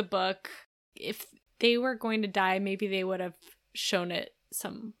following the book, if they were going to die, maybe they would have shown it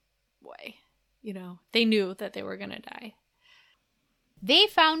some way. They knew that they were going to die. They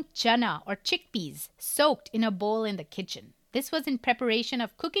found chana or chickpeas soaked in a bowl in the kitchen. This was in preparation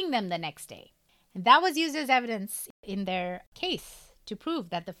of cooking them the next day. And that was used as evidence in their case to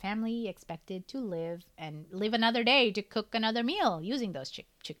prove that the family expected to live another day to cook another meal using those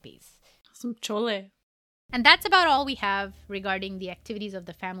chickpeas. Some chole. And that's about all we have regarding the activities of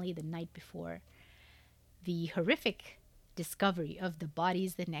the family the night before the horrific discovery of the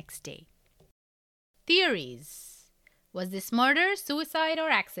bodies the next day. Theories. Was this murder, suicide, or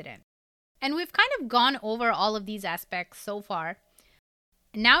accident? And we've kind of gone over all of these aspects so far.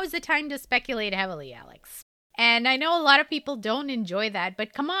 Now is the time to speculate heavily, Alex. And I know a lot of people don't enjoy that,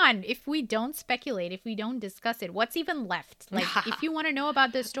 but come on, if we don't speculate, if we don't discuss it, what's even left? Like, if you want to know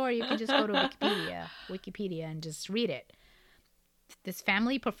about this story, you can just go to Wikipedia and just read it. This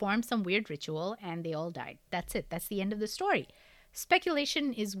family performed some weird ritual and they all died. That's it. That's the end of the story.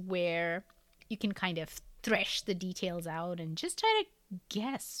 Speculation is where you can kind of thresh the details out and just try to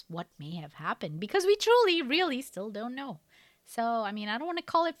guess what may have happened because we truly, really still don't know. So, I mean, I don't want to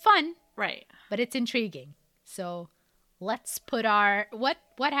call it fun. Right. But it's intriguing. So let's put our, what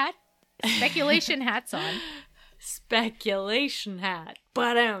hat? Speculation hats on. Speculation hat.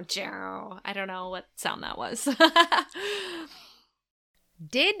 I don't know what sound that was.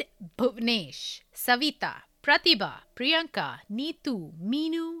 Did Bhuvnesh, Savita, Pratibha, Priyanka, Neetu,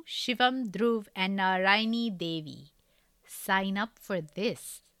 Meenu, Shivam, Dhruv, and Narayani Devi sign up for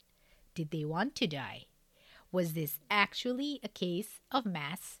this? Did they want to die? Was this actually a case of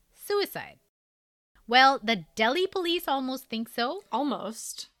mass suicide? Well, the Delhi police almost think so.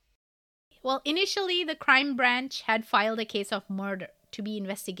 Almost. Well, initially, the crime branch had filed a case of murder to be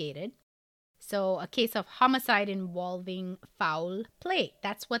investigated. So, a case of homicide involving foul play.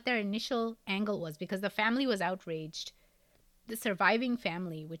 That's what their initial angle was because the family was outraged. The surviving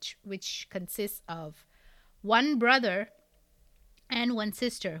family, which consists of one brother and one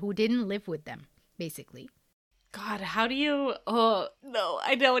sister who didn't live with them, basically. God, how do you... Oh, no,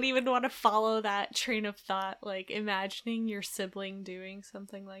 I don't even want to follow that train of thought. Like, imagining your sibling doing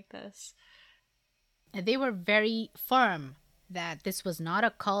something like this. They were very firm that this was not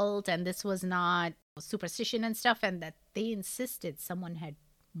a cult and this was not superstition and stuff, and that they insisted someone had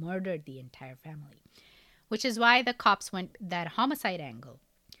murdered the entire family, which is why the cops went that homicide angle.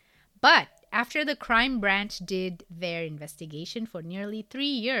 But after the crime branch did their investigation for nearly 3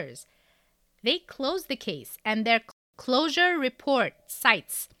 years, they closed the case, and their closure report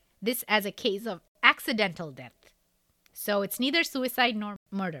cites this as a case of accidental death. So it's neither suicide nor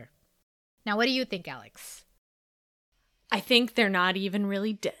murder. Now, what do you think, Alex? I think they're not even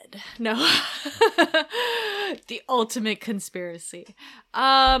really dead. No. The ultimate conspiracy.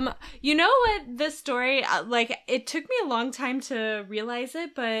 You know what, this story, like, it took me a long time to realize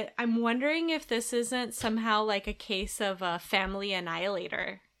it, but I'm wondering if this isn't somehow like a case of a family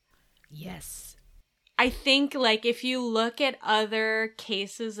annihilator. Yes. I think, like, if you look at other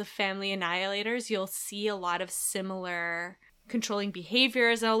cases of family annihilators, you'll see a lot of similar controlling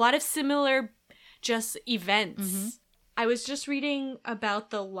behaviors and a lot of similar just events. Mm-hmm. I was just reading about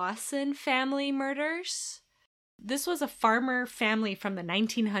the Lawson family murders. This was a farmer family from the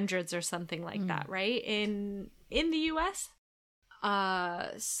 1900s or something like that, right? In the US.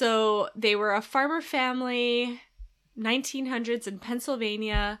 So they were a farmer family, 1900s in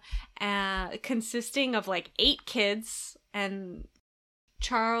Pennsylvania, consisting of like 8 kids, and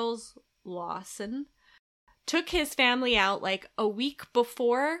Charles Lawson took his family out like a week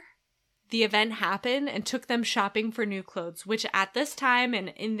before the event happened and took them shopping for new clothes, which at this time and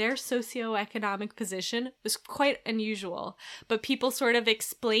in their socioeconomic position was quite unusual. But people sort of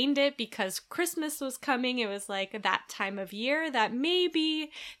explained it because Christmas was coming. It was like that time of year that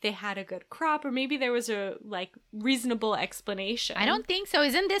maybe they had a good crop, or maybe there was a like reasonable explanation. I don't think so.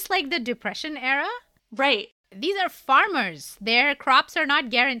 Isn't this like the Depression era? Right. These are farmers. Their crops are not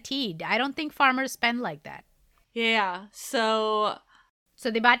guaranteed. I don't think farmers spend like that. Yeah. So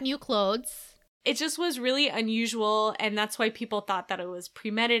they bought new clothes. It just was really unusual, and that's why people thought that it was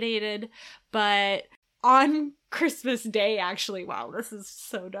premeditated. But on Christmas Day, actually, wow, this is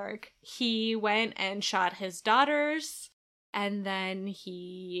so dark, he went and shot his daughters, and then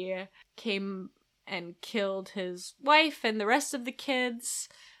he came and killed his wife and the rest of the kids,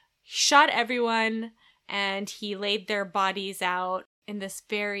 shot everyone, and he laid their bodies out in this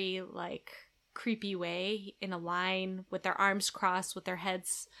very, like, creepy way in a line with their arms crossed, with their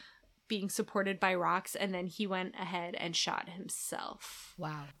heads being supported by rocks, and then he went ahead and shot himself.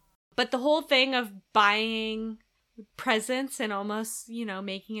 Wow. But the whole thing of buying presents and almost, you know,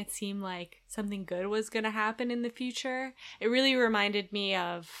 making it seem like something good was going to happen in the future, it really reminded me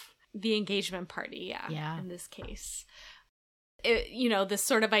of the engagement party, yeah. In this case. You know, this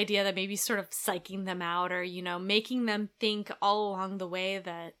sort of idea that maybe sort of psyching them out, or, you know, making them think all along the way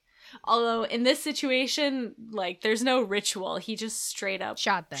that, although in this situation, like, there's no ritual. He just straight up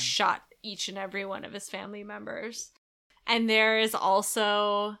shot them. Shot each and every one of his family members. And there is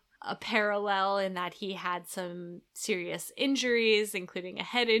also a parallel in that he had some serious injuries, including a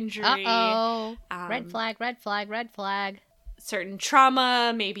head injury. Uh-oh. Red flag, red flag, red flag. Certain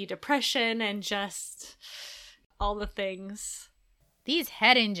trauma, maybe depression, and just all the things. These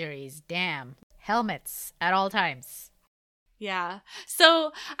head injuries, damn. Helmets at all times. Yeah.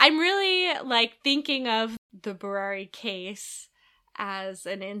 So I'm really like thinking of the Burrari case as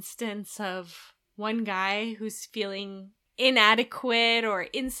an instance of one guy who's feeling inadequate or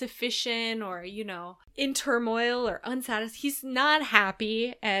insufficient, or, you know, in turmoil or unsatisfied. He's not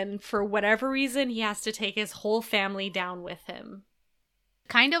happy, and for whatever reason, he has to take his whole family down with him.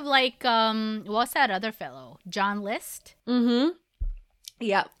 Kind of like, what's that other fellow? John List? Mm-hmm.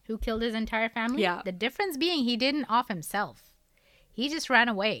 Yeah. Who killed his entire family? Yeah. The difference being he didn't off himself. He just ran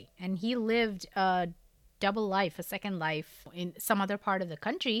away, and he lived a double life, a second life in some other part of the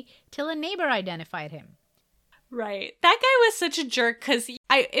country till a neighbor identified him. Right. That guy was such a jerk because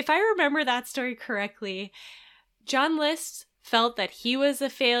if I remember that story correctly, John List felt that he was a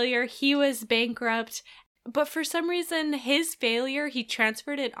failure, he was bankrupt, but for some reason, his failure, he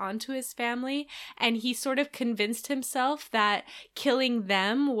transferred it onto his family, and he sort of convinced himself that killing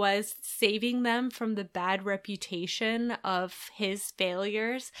them was saving them from the bad reputation of his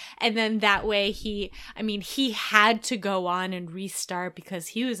failures. And then that way he had to go on and restart because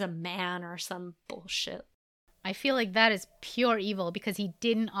he was a man or some bullshit. I feel like that is pure evil because he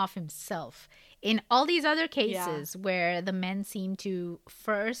didn't off himself. In all these other cases where the men seem to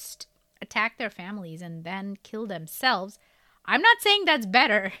first attack their families and then kill themselves, I'm not saying that's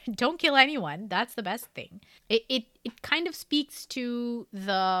better. Don't kill anyone. That's the best thing. It kind of speaks to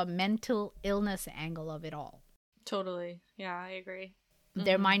the mental illness angle of it all. Totally. Yeah, I agree.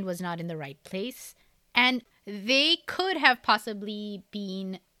 Their mind was not in the right place, and they could have possibly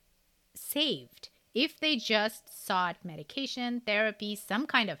been saved if they just sought medication, therapy, some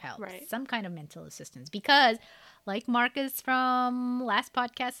kind of help, some kind of mental assistance. Because, like Marcus from last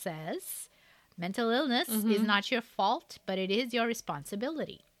podcast says, mental illness is not your fault, but it is your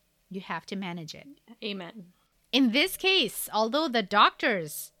responsibility. You have to manage it. Amen. In this case, although the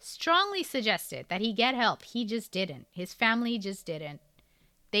doctors strongly suggested that he get help, he just didn't. His family just didn't.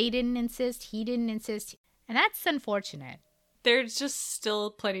 They didn't insist. He didn't insist. And that's unfortunate. There's just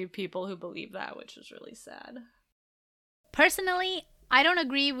still plenty of people who believe that, which is really sad. Personally, I don't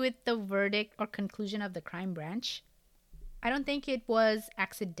agree with the verdict or conclusion of the crime branch. I don't think it was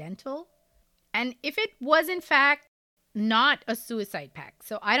accidental. And if it was, in fact, not a suicide pact,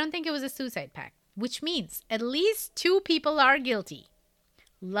 so I don't think it was a suicide pact, which means at least 2 people are guilty,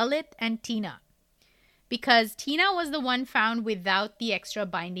 Lalit and Tina, because Tina was the one found without the extra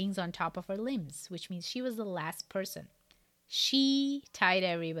bindings on top of her limbs, which means she was the last person. She tied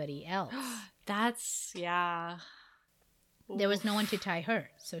everybody else. Yeah. There was no one to tie her,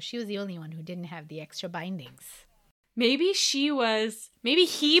 so she was the only one who didn't have the extra bindings. Maybe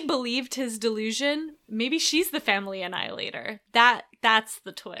he believed his delusion. Maybe she's the family annihilator. That's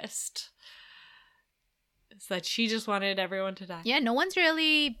the twist. It's that she just wanted everyone to die. Yeah, no one's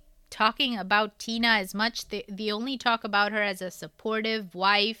really talking about Tina as much. They only talk about her as a supportive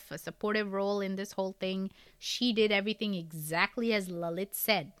wife, a supportive role in this whole thing. She did everything exactly as Lalit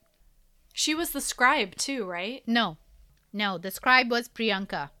said. She was the scribe too, right? No, the scribe was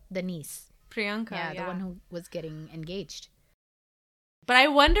Priyanka, the niece. Priyanka, yeah. The one who was getting engaged. But I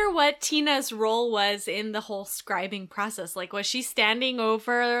wonder what Tina's role was in the whole scribing process. Like, was she standing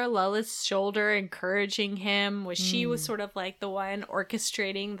over Lalit's shoulder, encouraging him? Was she was sort of like the one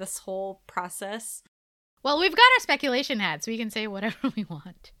orchestrating this whole process? Well, we've got our speculation hat, so we can say whatever we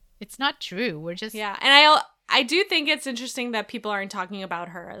want. It's not true. We're just... Yeah, and I do think it's interesting that people aren't talking about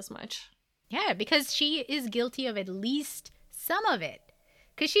her as much. Yeah, because she is guilty of at least some of it.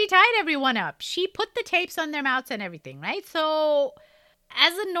 Because she tied everyone up. She put the tapes on their mouths and everything, right? So,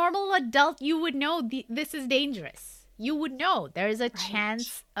 as a normal adult, you would know this is dangerous. You would know there is a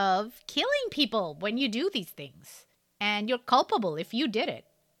chance of killing people when you do these things. And you're culpable if you did it.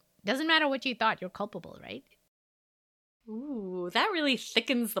 Doesn't matter what you thought, you're culpable, right? Ooh, that really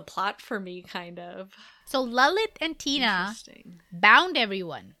thickens the plot for me, kind of. So Lalit and Tina bound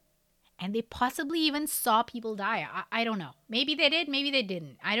everyone. And they possibly even saw people die. I don't know. Maybe they did, maybe they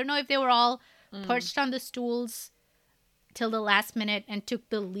didn't. I don't know if they were all perched on the stools till the last minute and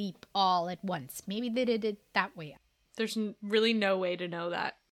took the leap all at once. Maybe they did it that way. There's really no way to know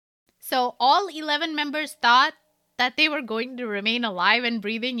that. So all 11 members thought that they were going to remain alive and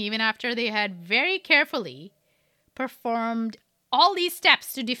breathing even after they had very carefully performed all these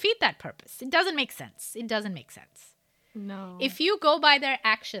steps to defeat that purpose. It doesn't make sense. It doesn't make sense. No. If you go by their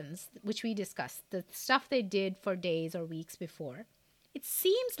actions, which we discussed, the stuff they did for days or weeks before, it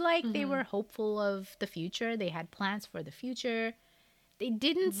seems like they were hopeful of the future. They had plans for the future. They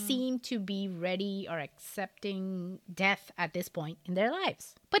didn't seem to be ready or accepting death at this point in their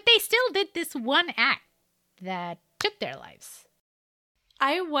lives. But they still did this one act that took their lives.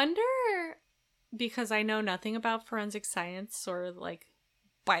 I wonder, because I know nothing about forensic science or like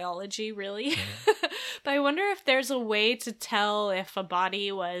biology really, but I wonder if there's a way to tell if a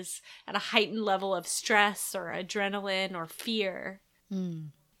body was at a heightened level of stress or adrenaline or fear.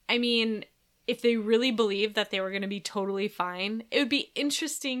 I mean, if they really believed that they were going to be totally fine, it would be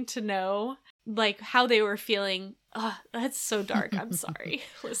interesting to know like how they were feeling. Oh, that's so dark. I'm sorry,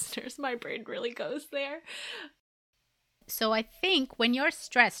 listeners. My brain really goes there. So I think when you're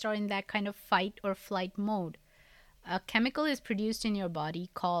stressed or in that kind of fight or flight mode, a chemical is produced in your body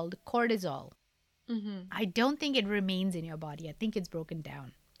called cortisol. I don't think it remains in your body. I think it's broken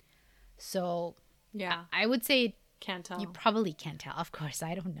down. So yeah, I would say can't tell. You probably can't tell. Of course,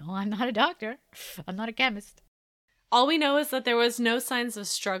 I don't know. I'm not a doctor. I'm not a chemist. All we know is that there was no signs of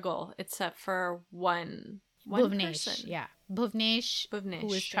struggle except for one Bhuvnesh, person. yeah. Bhuvnesh, who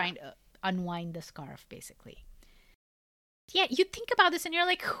was trying to unwind the scarf, basically. Yeah, you think about this and you're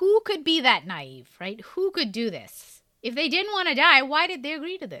like, who could be that naive, right? Who could do this? If they didn't want to die, why did they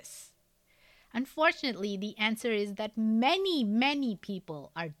agree to this? Unfortunately, the answer is that many, many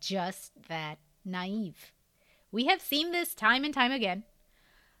people are just that naive. We have seen this time and time again.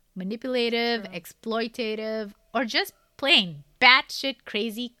 Manipulative, exploitative, or just plain batshit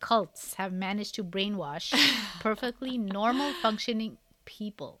crazy cults have managed to brainwash perfectly normal functioning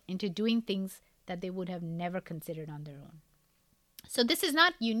people into doing things that they would have never considered on their own. So this is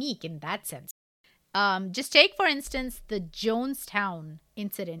not unique in that sense. Just take, for instance, the Jonestown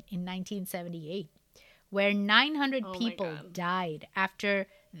incident in 1978, where 900 people died after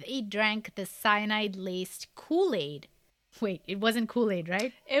they drank the cyanide-laced Kool-Aid. Wait, it wasn't Kool-Aid,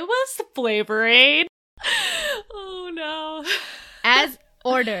 right? It was Flavor Aid. Oh, no. As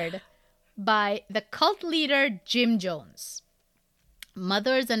ordered by the cult leader Jim Jones.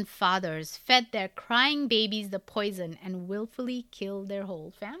 Mothers and fathers fed their crying babies the poison and willfully killed their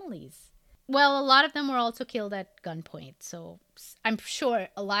whole families. Well, a lot of them were also killed at gunpoint, so I'm sure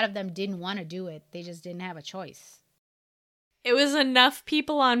a lot of them didn't want to do it. They just didn't have a choice. It was enough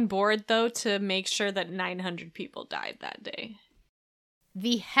people on board, though, to make sure that 900 people died that day.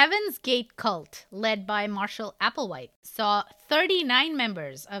 The Heaven's Gate cult, led by Marshall Applewhite, saw 39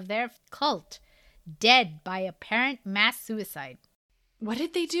 members of their cult dead by apparent mass suicide. What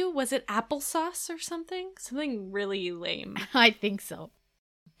did they do? Was it applesauce or something? Something really lame. I think so.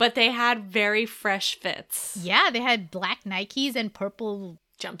 But they had very fresh fits. Yeah, they had black Nikes and purple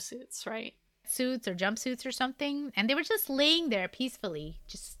Jumpsuits, right? suits or jumpsuits or something. And they were just laying there peacefully.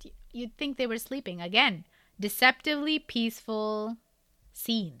 Just, you'd think they were sleeping. Again, deceptively peaceful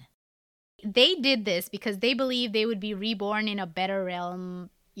scene. They did this because they believed they would be reborn in a better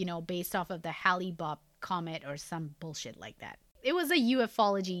realm, based off of the Halley-Bopp comet or some bullshit like that. It was a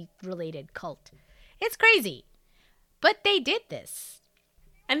ufology-related cult. It's crazy. But they did this.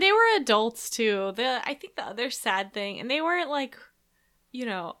 And they were adults, too. I think the other sad thing, and they weren't like,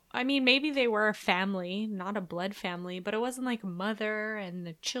 maybe they were a family, not a blood family, but it wasn't like a mother and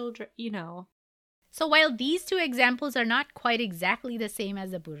the children, So while these two examples are not quite exactly the same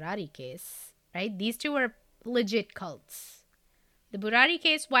as the Burari case, right? These two were legit cults. The Burari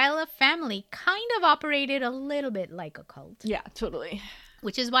case, while a family, kind of operated a little bit like a cult. Yeah, totally.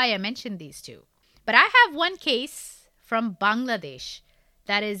 Which is why I mentioned these two. But I have one case from Bangladesh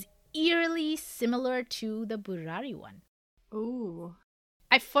that is eerily similar to the Burari one. Ooh.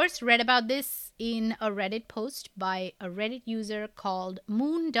 I first read about this in a Reddit post by a Reddit user called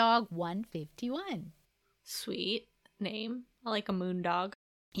Moondog151. Sweet name. I like a moondog.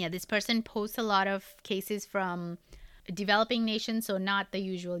 Yeah, this person posts a lot of cases from developing nations, so not the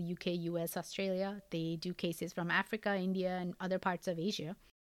usual UK, US, Australia. They do cases from Africa, India, and other parts of Asia.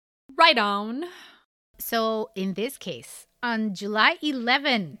 Right on. So in this case, on July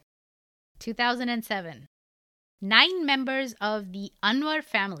 11, 2007, 9 members of the Anwar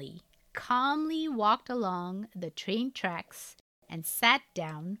family calmly walked along the train tracks and sat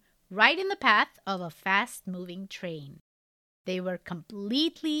down right in the path of a fast-moving train. They were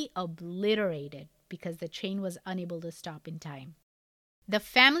completely obliterated because the train was unable to stop in time. The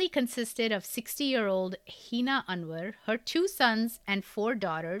family consisted of 60-year-old Hina Anwar, her 2 sons and 4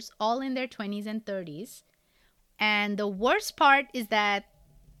 daughters, all in their 20s and 30s. And the worst part is that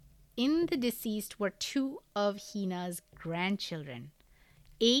in the deceased were 2 of Hina's grandchildren,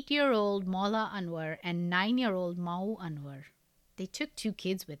 8-year-old Mola Anwar and 9-year-old Mau Anwar. They took 2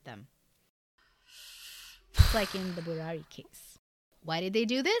 kids with them. Just like in the Burari case. Why did they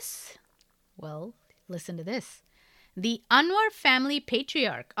do this? Well, listen to this. The Anwar family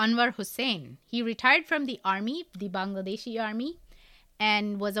patriarch, Anwar Hussain, he retired from the army, the Bangladeshi army,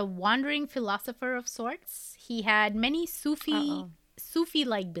 and was a wandering philosopher of sorts. He had many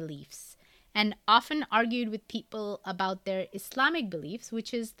Sufi-like beliefs and often argued with people about their Islamic beliefs,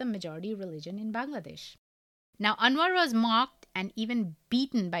 which is the majority religion in Bangladesh. Now, Anwar was mocked and even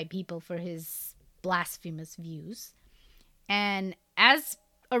beaten by people for his blasphemous views. And as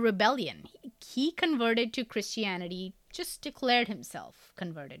a rebellion, he converted to Christianity, just declared himself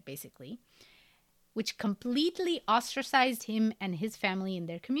converted, basically, which completely ostracized him and his family in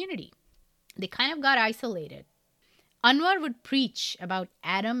their community. They kind of got isolated. Anwar would preach about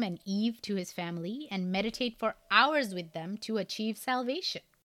Adam and Eve to his family and meditate for hours with them to achieve salvation.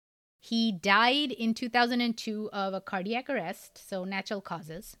 He died in 2002 of a cardiac arrest, so natural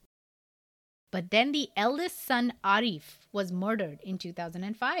causes. But then the eldest son, Arif, was murdered in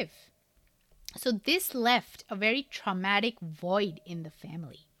 2005. So this left a very traumatic void in the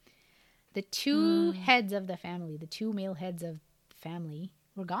family. The 2 heads of the family, the 2 male heads of the family,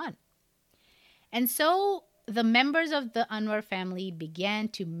 were gone. And so the members of the Anwar family began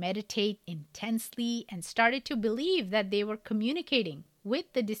to meditate intensely and started to believe that they were communicating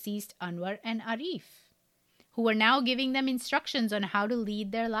with the deceased Anwar and Arif, who were now giving them instructions on how to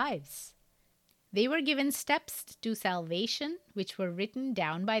lead their lives. They were given steps to salvation, which were written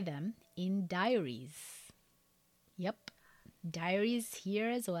down by them in diaries. Yep, diaries here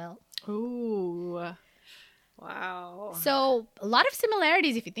as well. Ooh, wow. So a lot of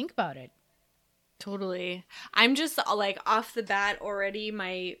similarities if you think about it. Totally. I'm just like off the bat already.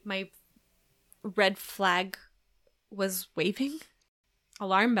 My red flag was waving.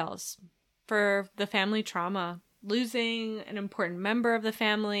 Alarm bells for the family trauma, losing an important member of the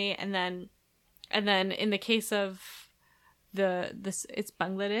family, and then in the case of it's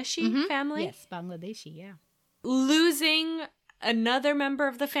Bangladeshi family. Yes, Bangladeshi, yeah. Losing another member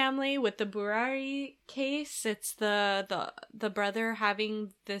of the family with the Burari case. It's the brother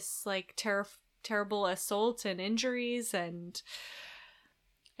having this like terrible assault and injuries, and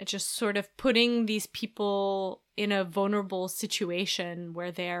it just sort of putting these people in a vulnerable situation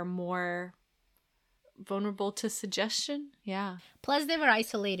where they are more vulnerable to suggestion. Yeah. Plus, they were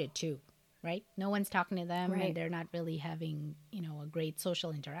isolated too, right? No one's talking to them, Right. and they're not really having, a great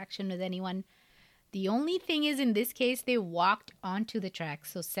social interaction with anyone. The only thing is, in this case, they walked onto the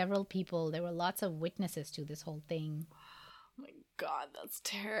tracks. So several people, there were lots of witnesses to this whole thing. Oh my God, that's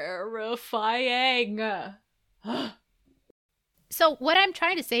terrifying. So what I'm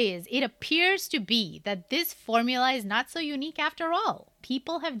trying to say is, it appears to be that this formula is not so unique after all.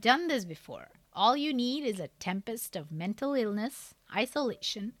 People have done this before. All you need is a tempest of mental illness,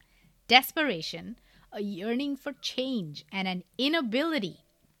 isolation, desperation, a yearning for change, and an inability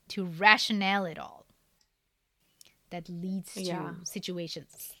to rationale it all. That leads to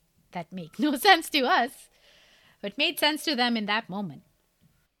situations that make no sense to us, but made sense to them in that moment.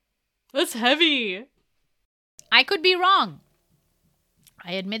 That's heavy. I could be wrong.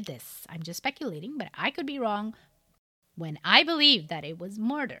 I admit this. I'm just speculating, but I could be wrong when I believe that it was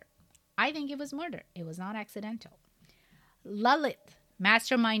murder. I think it was murder. It was not accidental. Lalit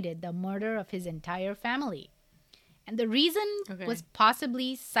masterminded the murder of his entire family. And the reason was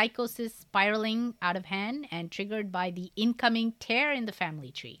possibly psychosis spiraling out of hand and triggered by the incoming tear in the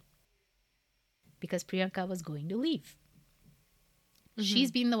family tree. Because Priyanka was going to leave. Mm-hmm.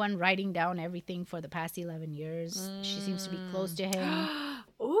 She's been the one writing down everything for the past 11 years. She seems to be close to him.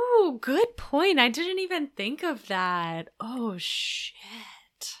 Ooh, good point. I didn't even think of that. Oh, shit.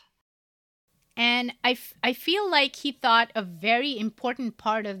 And I feel like he thought a very important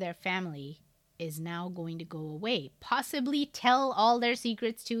part of their family is now going to go away. Possibly tell all their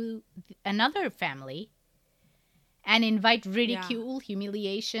secrets to another family and invite ridicule,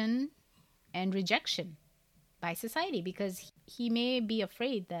 humiliation, and rejection by society, because he may be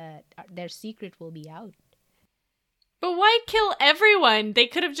afraid that their secret will be out. But why kill everyone? They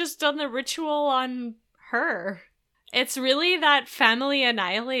could have just done the ritual on her. It's really that family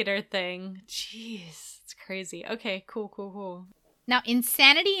annihilator thing. Jeez, it's crazy. Okay, cool. Now,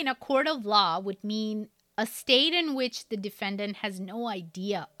 insanity in a court of law would mean a state in which the defendant has no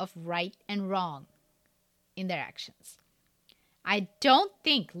idea of right and wrong in their actions. I don't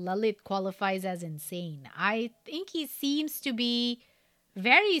think Lalit qualifies as insane. I think he seems to be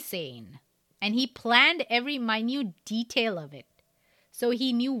very sane, and he planned every minute detail of it. So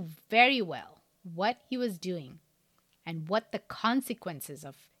he knew very well what he was doing and what the consequences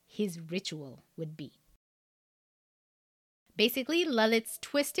of his ritual would be. Basically, Lalit's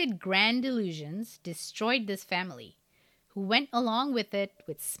twisted grand delusions destroyed this family, who went along with it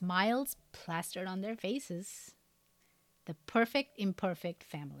with smiles plastered on their faces. The perfect imperfect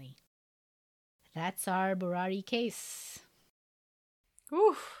family. That's our Burari case.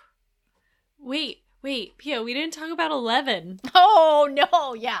 Oof. Wait, Pia, we didn't talk about 11. Oh,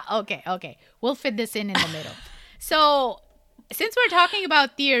 no. Yeah, okay. We'll fit this in the middle. So, since we're talking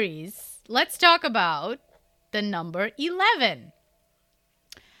about theories, let's talk about the number 11.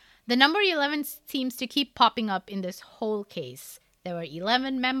 The number 11 seems to keep popping up in this whole case. There were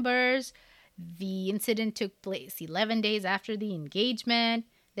 11 members. The incident took place 11 days after the engagement.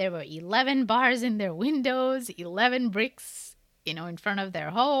 There were 11 bars in their windows, 11 bricks, in front of their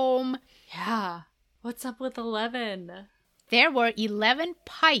home. Yeah. What's up with 11? There were 11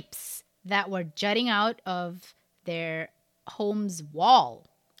 pipes that were jutting out of their home's wall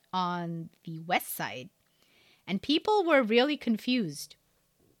on the west side. And people were really confused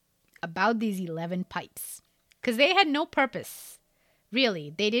about these 11 pipes because they had no purpose.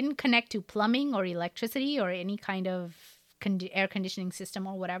 Really, they didn't connect to plumbing or electricity or any kind of air conditioning system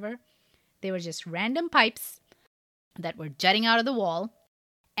or whatever. They were just random pipes that were jutting out of the wall.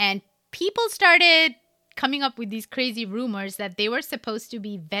 And people started coming up with these crazy rumors that they were supposed to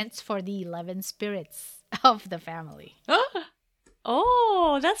be vents for the 11 spirits of the family.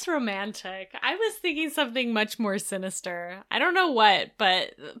 Oh, that's romantic. I was thinking something much more sinister. I don't know what,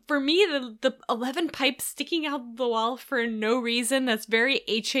 but for me, the 11 pipes sticking out the wall for no reason, that's very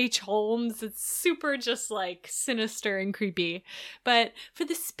H.H. Holmes. It's super just like sinister and creepy. But for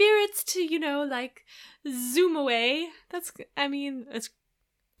the spirits to, like zoom away,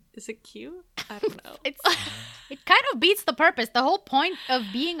 is it cute? I don't know. It kind of beats the purpose. The whole point of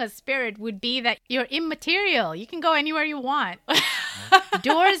being a spirit would be that you're immaterial. You can go anywhere you want.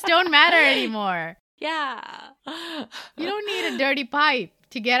 Doors don't matter anymore. Yeah. You don't need a dirty pipe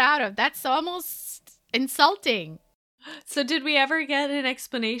to get out of. That's almost insulting. So did we ever get an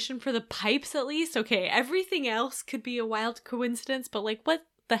explanation for the pipes at least? Okay, everything else could be a wild coincidence, but like what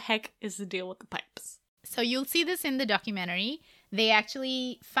the heck is the deal with the pipes? So you'll see this in the documentary. They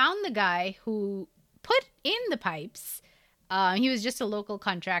actually found the guy who put in the pipes. He was just a local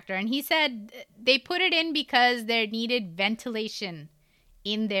contractor, and he said they put it in because there needed ventilation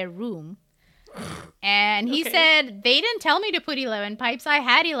in their room. And he said, they didn't tell me to put 11 pipes. I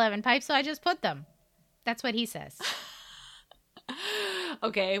had 11 pipes, so I just put them. That's what he says.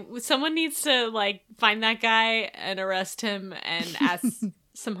 Okay, someone needs to like find that guy and arrest him and ask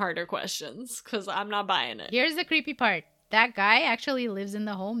some harder questions, because I'm not buying it. Here's the creepy part. That guy actually lives in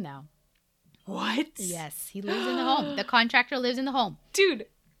the home now. What? Yes, he lives in the home. The contractor lives in the home. Dude,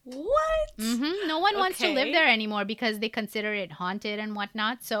 what? Mm-hmm. No one wants to live there anymore because they consider it haunted and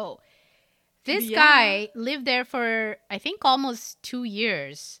whatnot. So this guy lived there for, I think, almost 2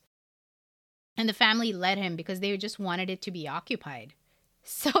 years. And the family let him because they just wanted it to be occupied.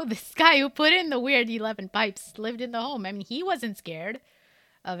 So this guy who put in the weird 11 pipes lived in the home. I mean, he wasn't scared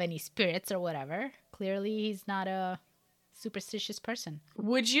of any spirits or whatever. Clearly, he's not a superstitious person.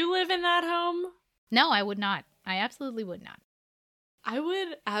 Would you live in that home? No, I would not. I absolutely would not. I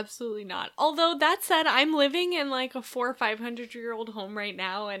would absolutely not. Although that said, I'm living in like a 400 or 500-year-old home right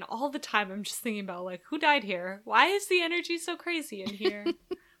now, and all the time I'm just thinking about like, who died here? Why is the energy so crazy in here?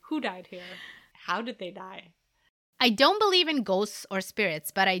 Who died here? How did they die? I don't believe in ghosts or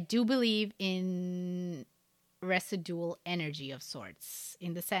spirits, but I do believe in residual energy of sorts,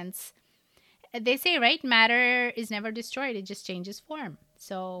 in the sense they say, right, matter is never destroyed, it just changes form.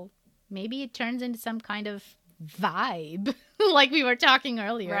 So maybe it turns into some kind of vibe like we were talking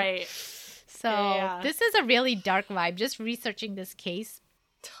earlier, right? So this is a really dark vibe. Just researching this case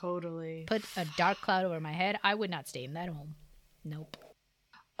totally put a dark cloud over my head. I would not stay in that home. Nope.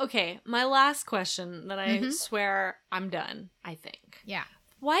 Okay, my last question that I swear I'm done, I think. Yeah.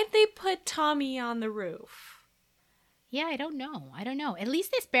 Why'd they put Tommy on the roof? Yeah, I don't know. At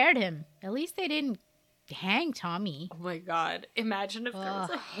least they spared him. At least they didn't hang Tommy. Oh my god. Imagine if there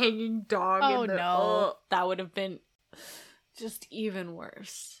was a hanging dog in the... No. That would have been just even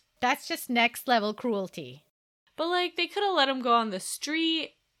worse. That's just next level cruelty. But like, they could have let him go on the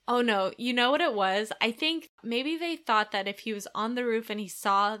street. Oh no, you know what it was? I think maybe they thought that if he was on the roof and he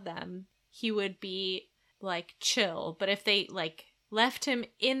saw them, he would be like chill. But if they like left him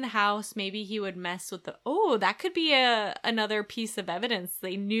in the house, maybe he would mess with the... Oh, that could be another piece of evidence.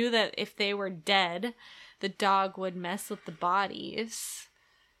 They knew that if they were dead, the dog would mess with the bodies.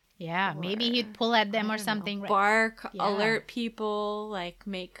 Yeah, maybe he'd pull at them or something. Bark, alert people, like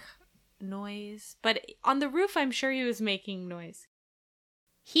make noise. But on the roof, I'm sure he was making noise.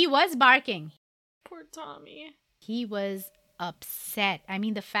 He was barking. Poor Tommy. He was upset. I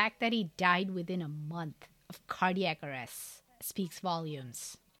mean, the fact that he died within a month of cardiac arrest speaks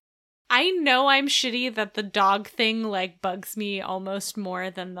volumes. I know I'm shitty that the dog thing like bugs me almost more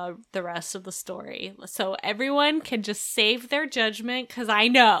than the rest of the story. So everyone can just save their judgment because I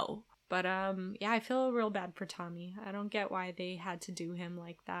know. But yeah, I feel real bad for Tommy. I don't get why they had to do him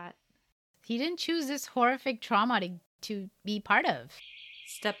like that. He didn't choose this horrific trauma to be part of.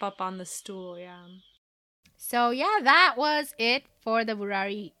 Step up on the stool, yeah. So yeah, that was it for the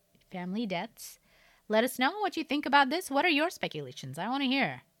Burari family deaths. Let us know what you think about this. What are your speculations? I want to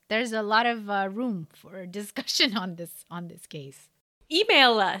hear. There's a lot of room for discussion on this case.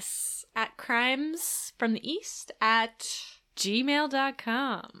 Email us at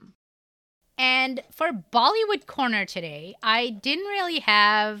crimesfromtheeast@gmail.com. And for Bollywood Corner today, I didn't really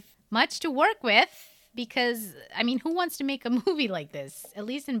have much to work with because, I mean, who wants to make a movie like this? At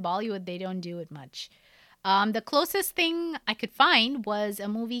least in Bollywood, they don't do it much. The closest thing I could find was a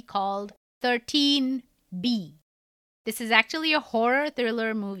movie called 13B. This is actually a horror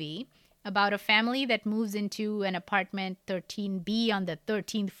thriller movie about a family that moves into an apartment 13B on the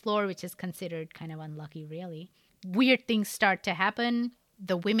 13th floor, which is considered kind of unlucky, really. Weird things start to happen.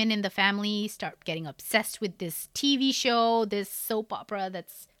 The women in the family start getting obsessed with this TV show, this soap opera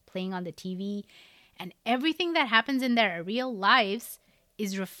that's playing on the TV. And everything that happens in their real lives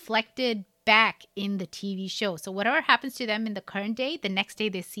is reflected back in the TV show. So whatever happens to them in the current day, the next day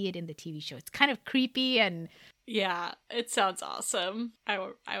they see it in the TV show. It's kind of creepy and... Yeah, it sounds awesome. I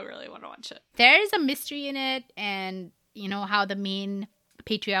really want to watch it. There is a mystery in it, and you know how the main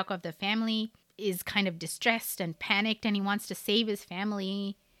patriarch of the family is kind of distressed and panicked, and he wants to save his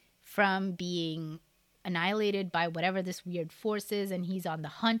family from being annihilated by whatever this weird force is, and he's on the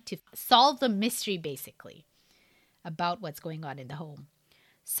hunt to solve the mystery, basically, about what's going on in the home.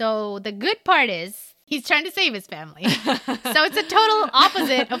 So the good part is he's trying to save his family. So it's a total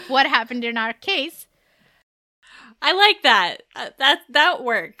opposite of what happened in our case. I like that. That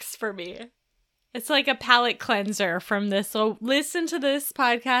works for me. It's like a palate cleanser from this. So listen to this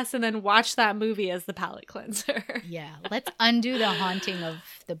podcast and then watch that movie as the palate cleanser. Yeah, let's undo the haunting of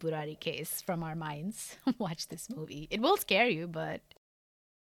the Burari case from our minds. Watch this movie. It will scare you, but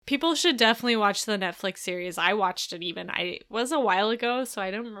people should definitely watch the Netflix series. I watched it it was a while ago, so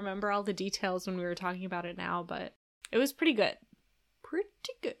I don't remember all the details when we were talking about it now, but it was pretty good.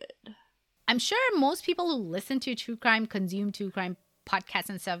 Pretty good. I'm sure most people who listen to true crime, consume true crime podcasts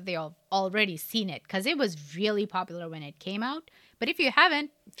and stuff, they all already seen it because it was really popular when it came out. But if you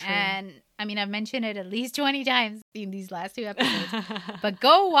haven't, True. and I mean, I've mentioned it at least 20 times in these last 2 episodes, but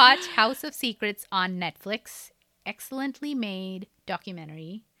go watch House of Secrets on Netflix. Excellently made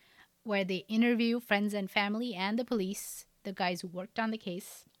documentary where they interview friends and family and the police, the guys who worked on the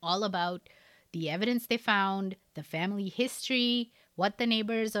case, all about the evidence they found, the family history, what the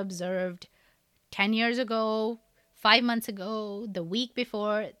neighbors observed 10 years ago, 5 months ago, the week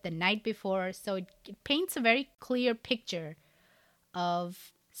before, the night before. So it paints a very clear picture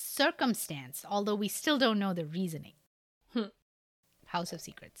of circumstance, although we still don't know the reasoning. House of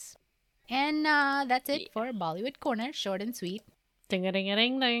Secrets. And that's it for Bollywood Corner, short and sweet.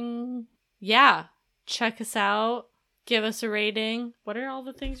 Ding-a-ding-a-ding-ding. Yeah, check us out. Give us a rating. What are all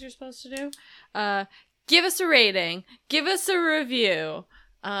the things you're supposed to do? Give us a rating. Give us a review.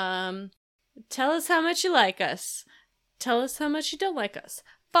 Tell us how much you like us. Tell us how much you don't like us.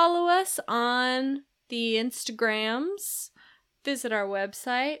 Follow us on the Instagrams. Visit our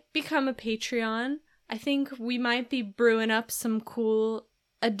website. Become a Patreon. I think we might be brewing up some cool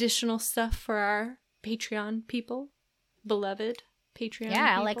additional stuff for our Patreon people. Beloved Patreon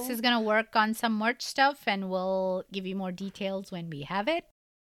Yeah, people. Alex is going to work on some merch stuff and we'll give you more details when we have it.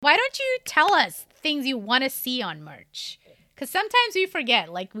 Why don't you tell us things you want to see on merch? Because sometimes we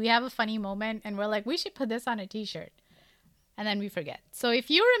forget. Like, we have a funny moment and we're like, we should put this on a t-shirt. And then we forget. So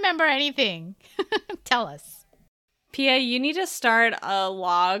if you remember anything, tell us. Pia, you need to start a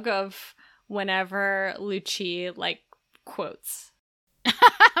log of whenever Lucci, quotes.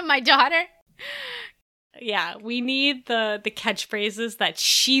 My daughter? Yeah, we need the catchphrases that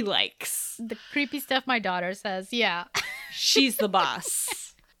she likes. The creepy stuff my daughter says, yeah. She's the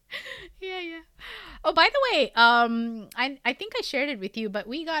boss. Yeah. Oh, by the way, I think I shared it with you, but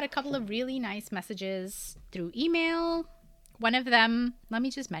we got a couple of really nice messages through email. One of them, let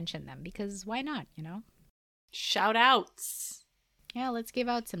me just mention them because why not, you know? Shout outs. Yeah, let's give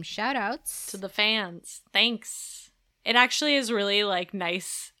out some shout outs to the fans. Thanks. It actually is really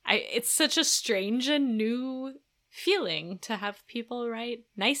nice. It's such a strange and new feeling to have people write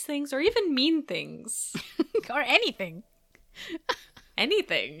nice things or even mean things. Or anything.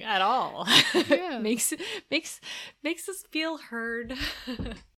 Anything at all. Yeah. makes us feel heard.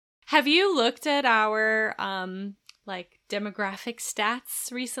 Have you looked at our demographic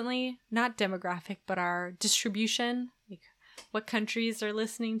stats recently? Not demographic, but our distribution. What countries are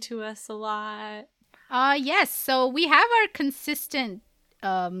listening to us a lot? Yes. So we have our consistent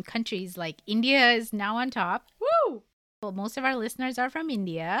countries. Like India is now on top. Woo! Well, most of our listeners are from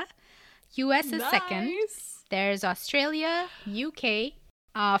India. US is second. There's Australia, UK,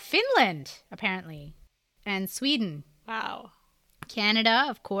 Finland, apparently, and Sweden. Wow. Canada,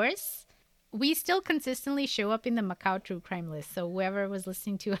 of course. We still consistently show up in the Macau True Crime list. So whoever was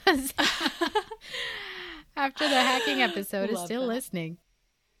listening to us after the hacking episode is still listening.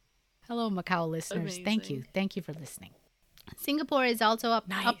 Hello, Macau listeners. Amazing. Thank you. Thank you for listening. Singapore is also up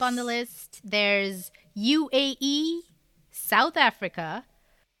on the list. There's UAE, South Africa,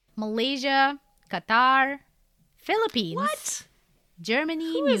 Malaysia, Qatar, Philippines. What?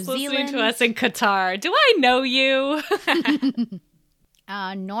 Germany, Who New is listening Zealand. to us in Qatar? Do I know you?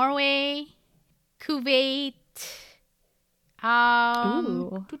 Norway, Kuwait.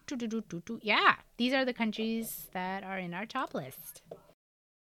 Ooh. Yeah, these are the countries that are in our top list. Oh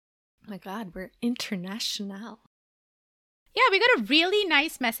my God, we're international. Yeah, we got a really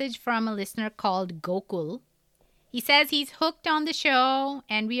nice message from a listener called Gokul. He says he's hooked on the show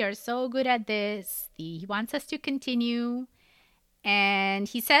and we are so good at this. He wants us to continue. And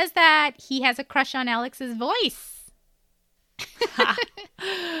he says that he has a crush on Alex's voice.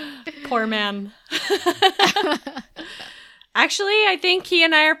 Poor man. Actually, I think he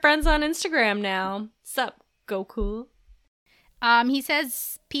and I are friends on Instagram now. Sup, Goku? He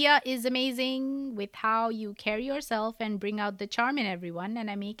says Pia is amazing with how you carry yourself and bring out the charm in everyone, and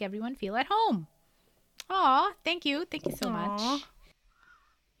I make everyone feel at home. Aw, thank you. Thank you so much.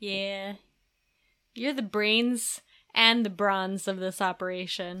 Yeah. You're the brains and the bronze of this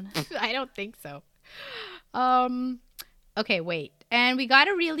operation. I don't think so. Okay, wait. And we got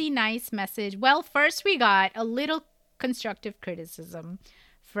a really nice message. Well, first we got a little constructive criticism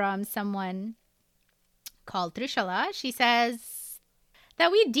from someone called Trishala. She says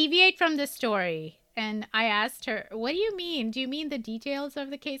that we deviate from the story. And I asked her, what do you mean? Do you mean the details of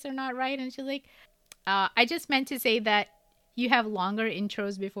the case are not right? And she's like, I just meant to say that you have longer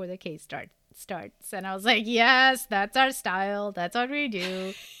intros before the case starts. And I was like, yes, that's our style. That's what we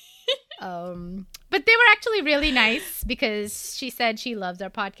do. But they were actually really nice because she said she loves our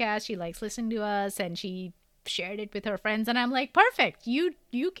podcast. She likes listening to us and she shared it with her friends. And I'm like, perfect. You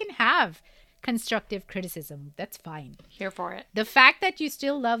can have constructive criticism. That's fine. Here for it. The fact that you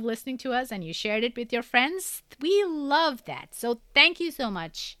still love listening to us and you shared it with your friends, we love that. So thank you so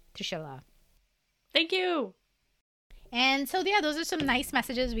much, Trishala. Thank you. And so, yeah, those are some nice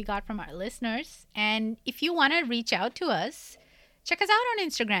messages we got from our listeners. And if you want to reach out to us, check us out on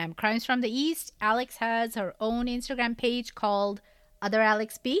Instagram, Crimes from the East. Alex has her own Instagram page called Other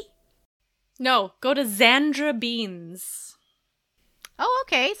Alex B. No, go to Xandra Beans. Oh,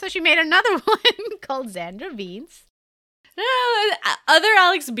 okay. So she made another one called Xandra Beans. No, Other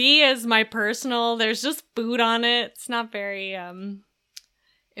Alex B is my personal. There's just food on it. It's not very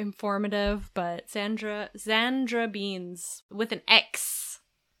informative, but Xandra Beans with an X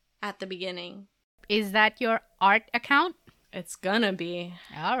at the beginning. Is that your art account? It's gonna be.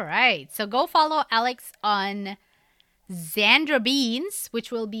 All right. So go follow Alex on Xandra Beans,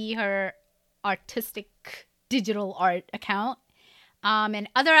 which will be her artistic digital art account. And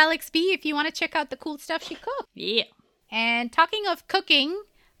Other Alex B, if you want to check out the cool stuff she cooked. Yeah. And talking of cooking,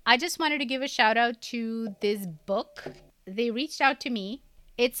 I just wanted to give a shout out to this book. They reached out to me.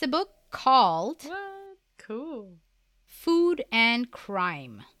 It's a book called What? Cool. Food and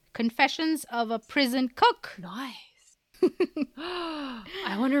Crime: Confessions of a Prison Cook. Nice.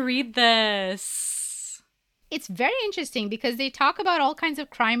 I want to read this. It's very interesting because they talk about all kinds of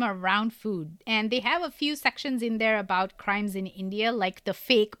crime around food. And they have a few sections in there about crimes in India, like the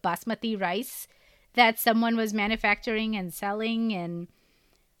fake basmati rice that someone was manufacturing and selling, and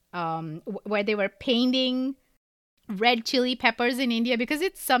where they were painting red chili peppers in India because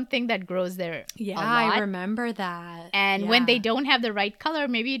it's something that grows there Yeah, a lot. I remember that. And when they don't have the right color,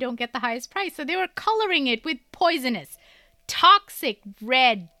 maybe you don't get the highest price. So they were coloring it with poisonous, toxic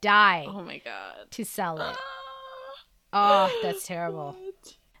red dye Oh my god. to sell it. Oh, that's terrible.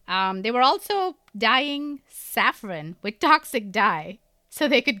 They were also dyeing saffron with toxic dye so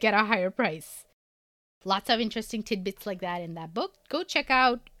they could get a higher price. Lots of interesting tidbits like that in that book. Go check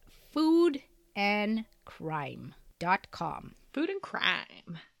out foodandcrime.com. Food and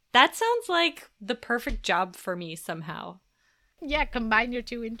crime. That sounds like the perfect job for me somehow. Yeah, combine your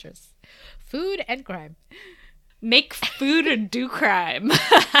two interests. Food and crime. Make food and do crime.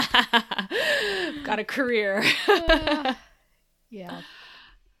 Got a career. Yeah.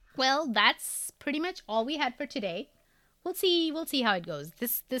 Well, that's pretty much all we had for today. We'll see how it goes.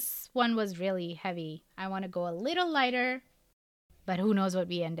 This one was really heavy. I want to go a little lighter, but who knows what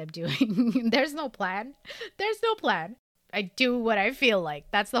we end up doing. There's no plan. I do what I feel like.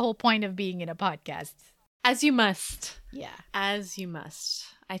 That's the whole point of being in a podcast. As you must. Yeah. As you must.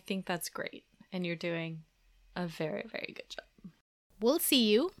 I think that's great. And you're doing a very, very good job. We'll see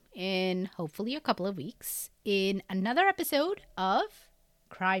you in hopefully a couple of weeks in another episode of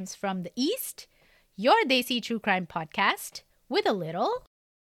Crimes from the East, your Desi True Crime podcast with a little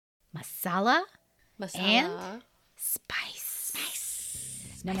masala and spice.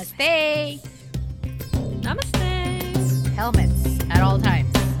 Namaste. Namaste. Helmet.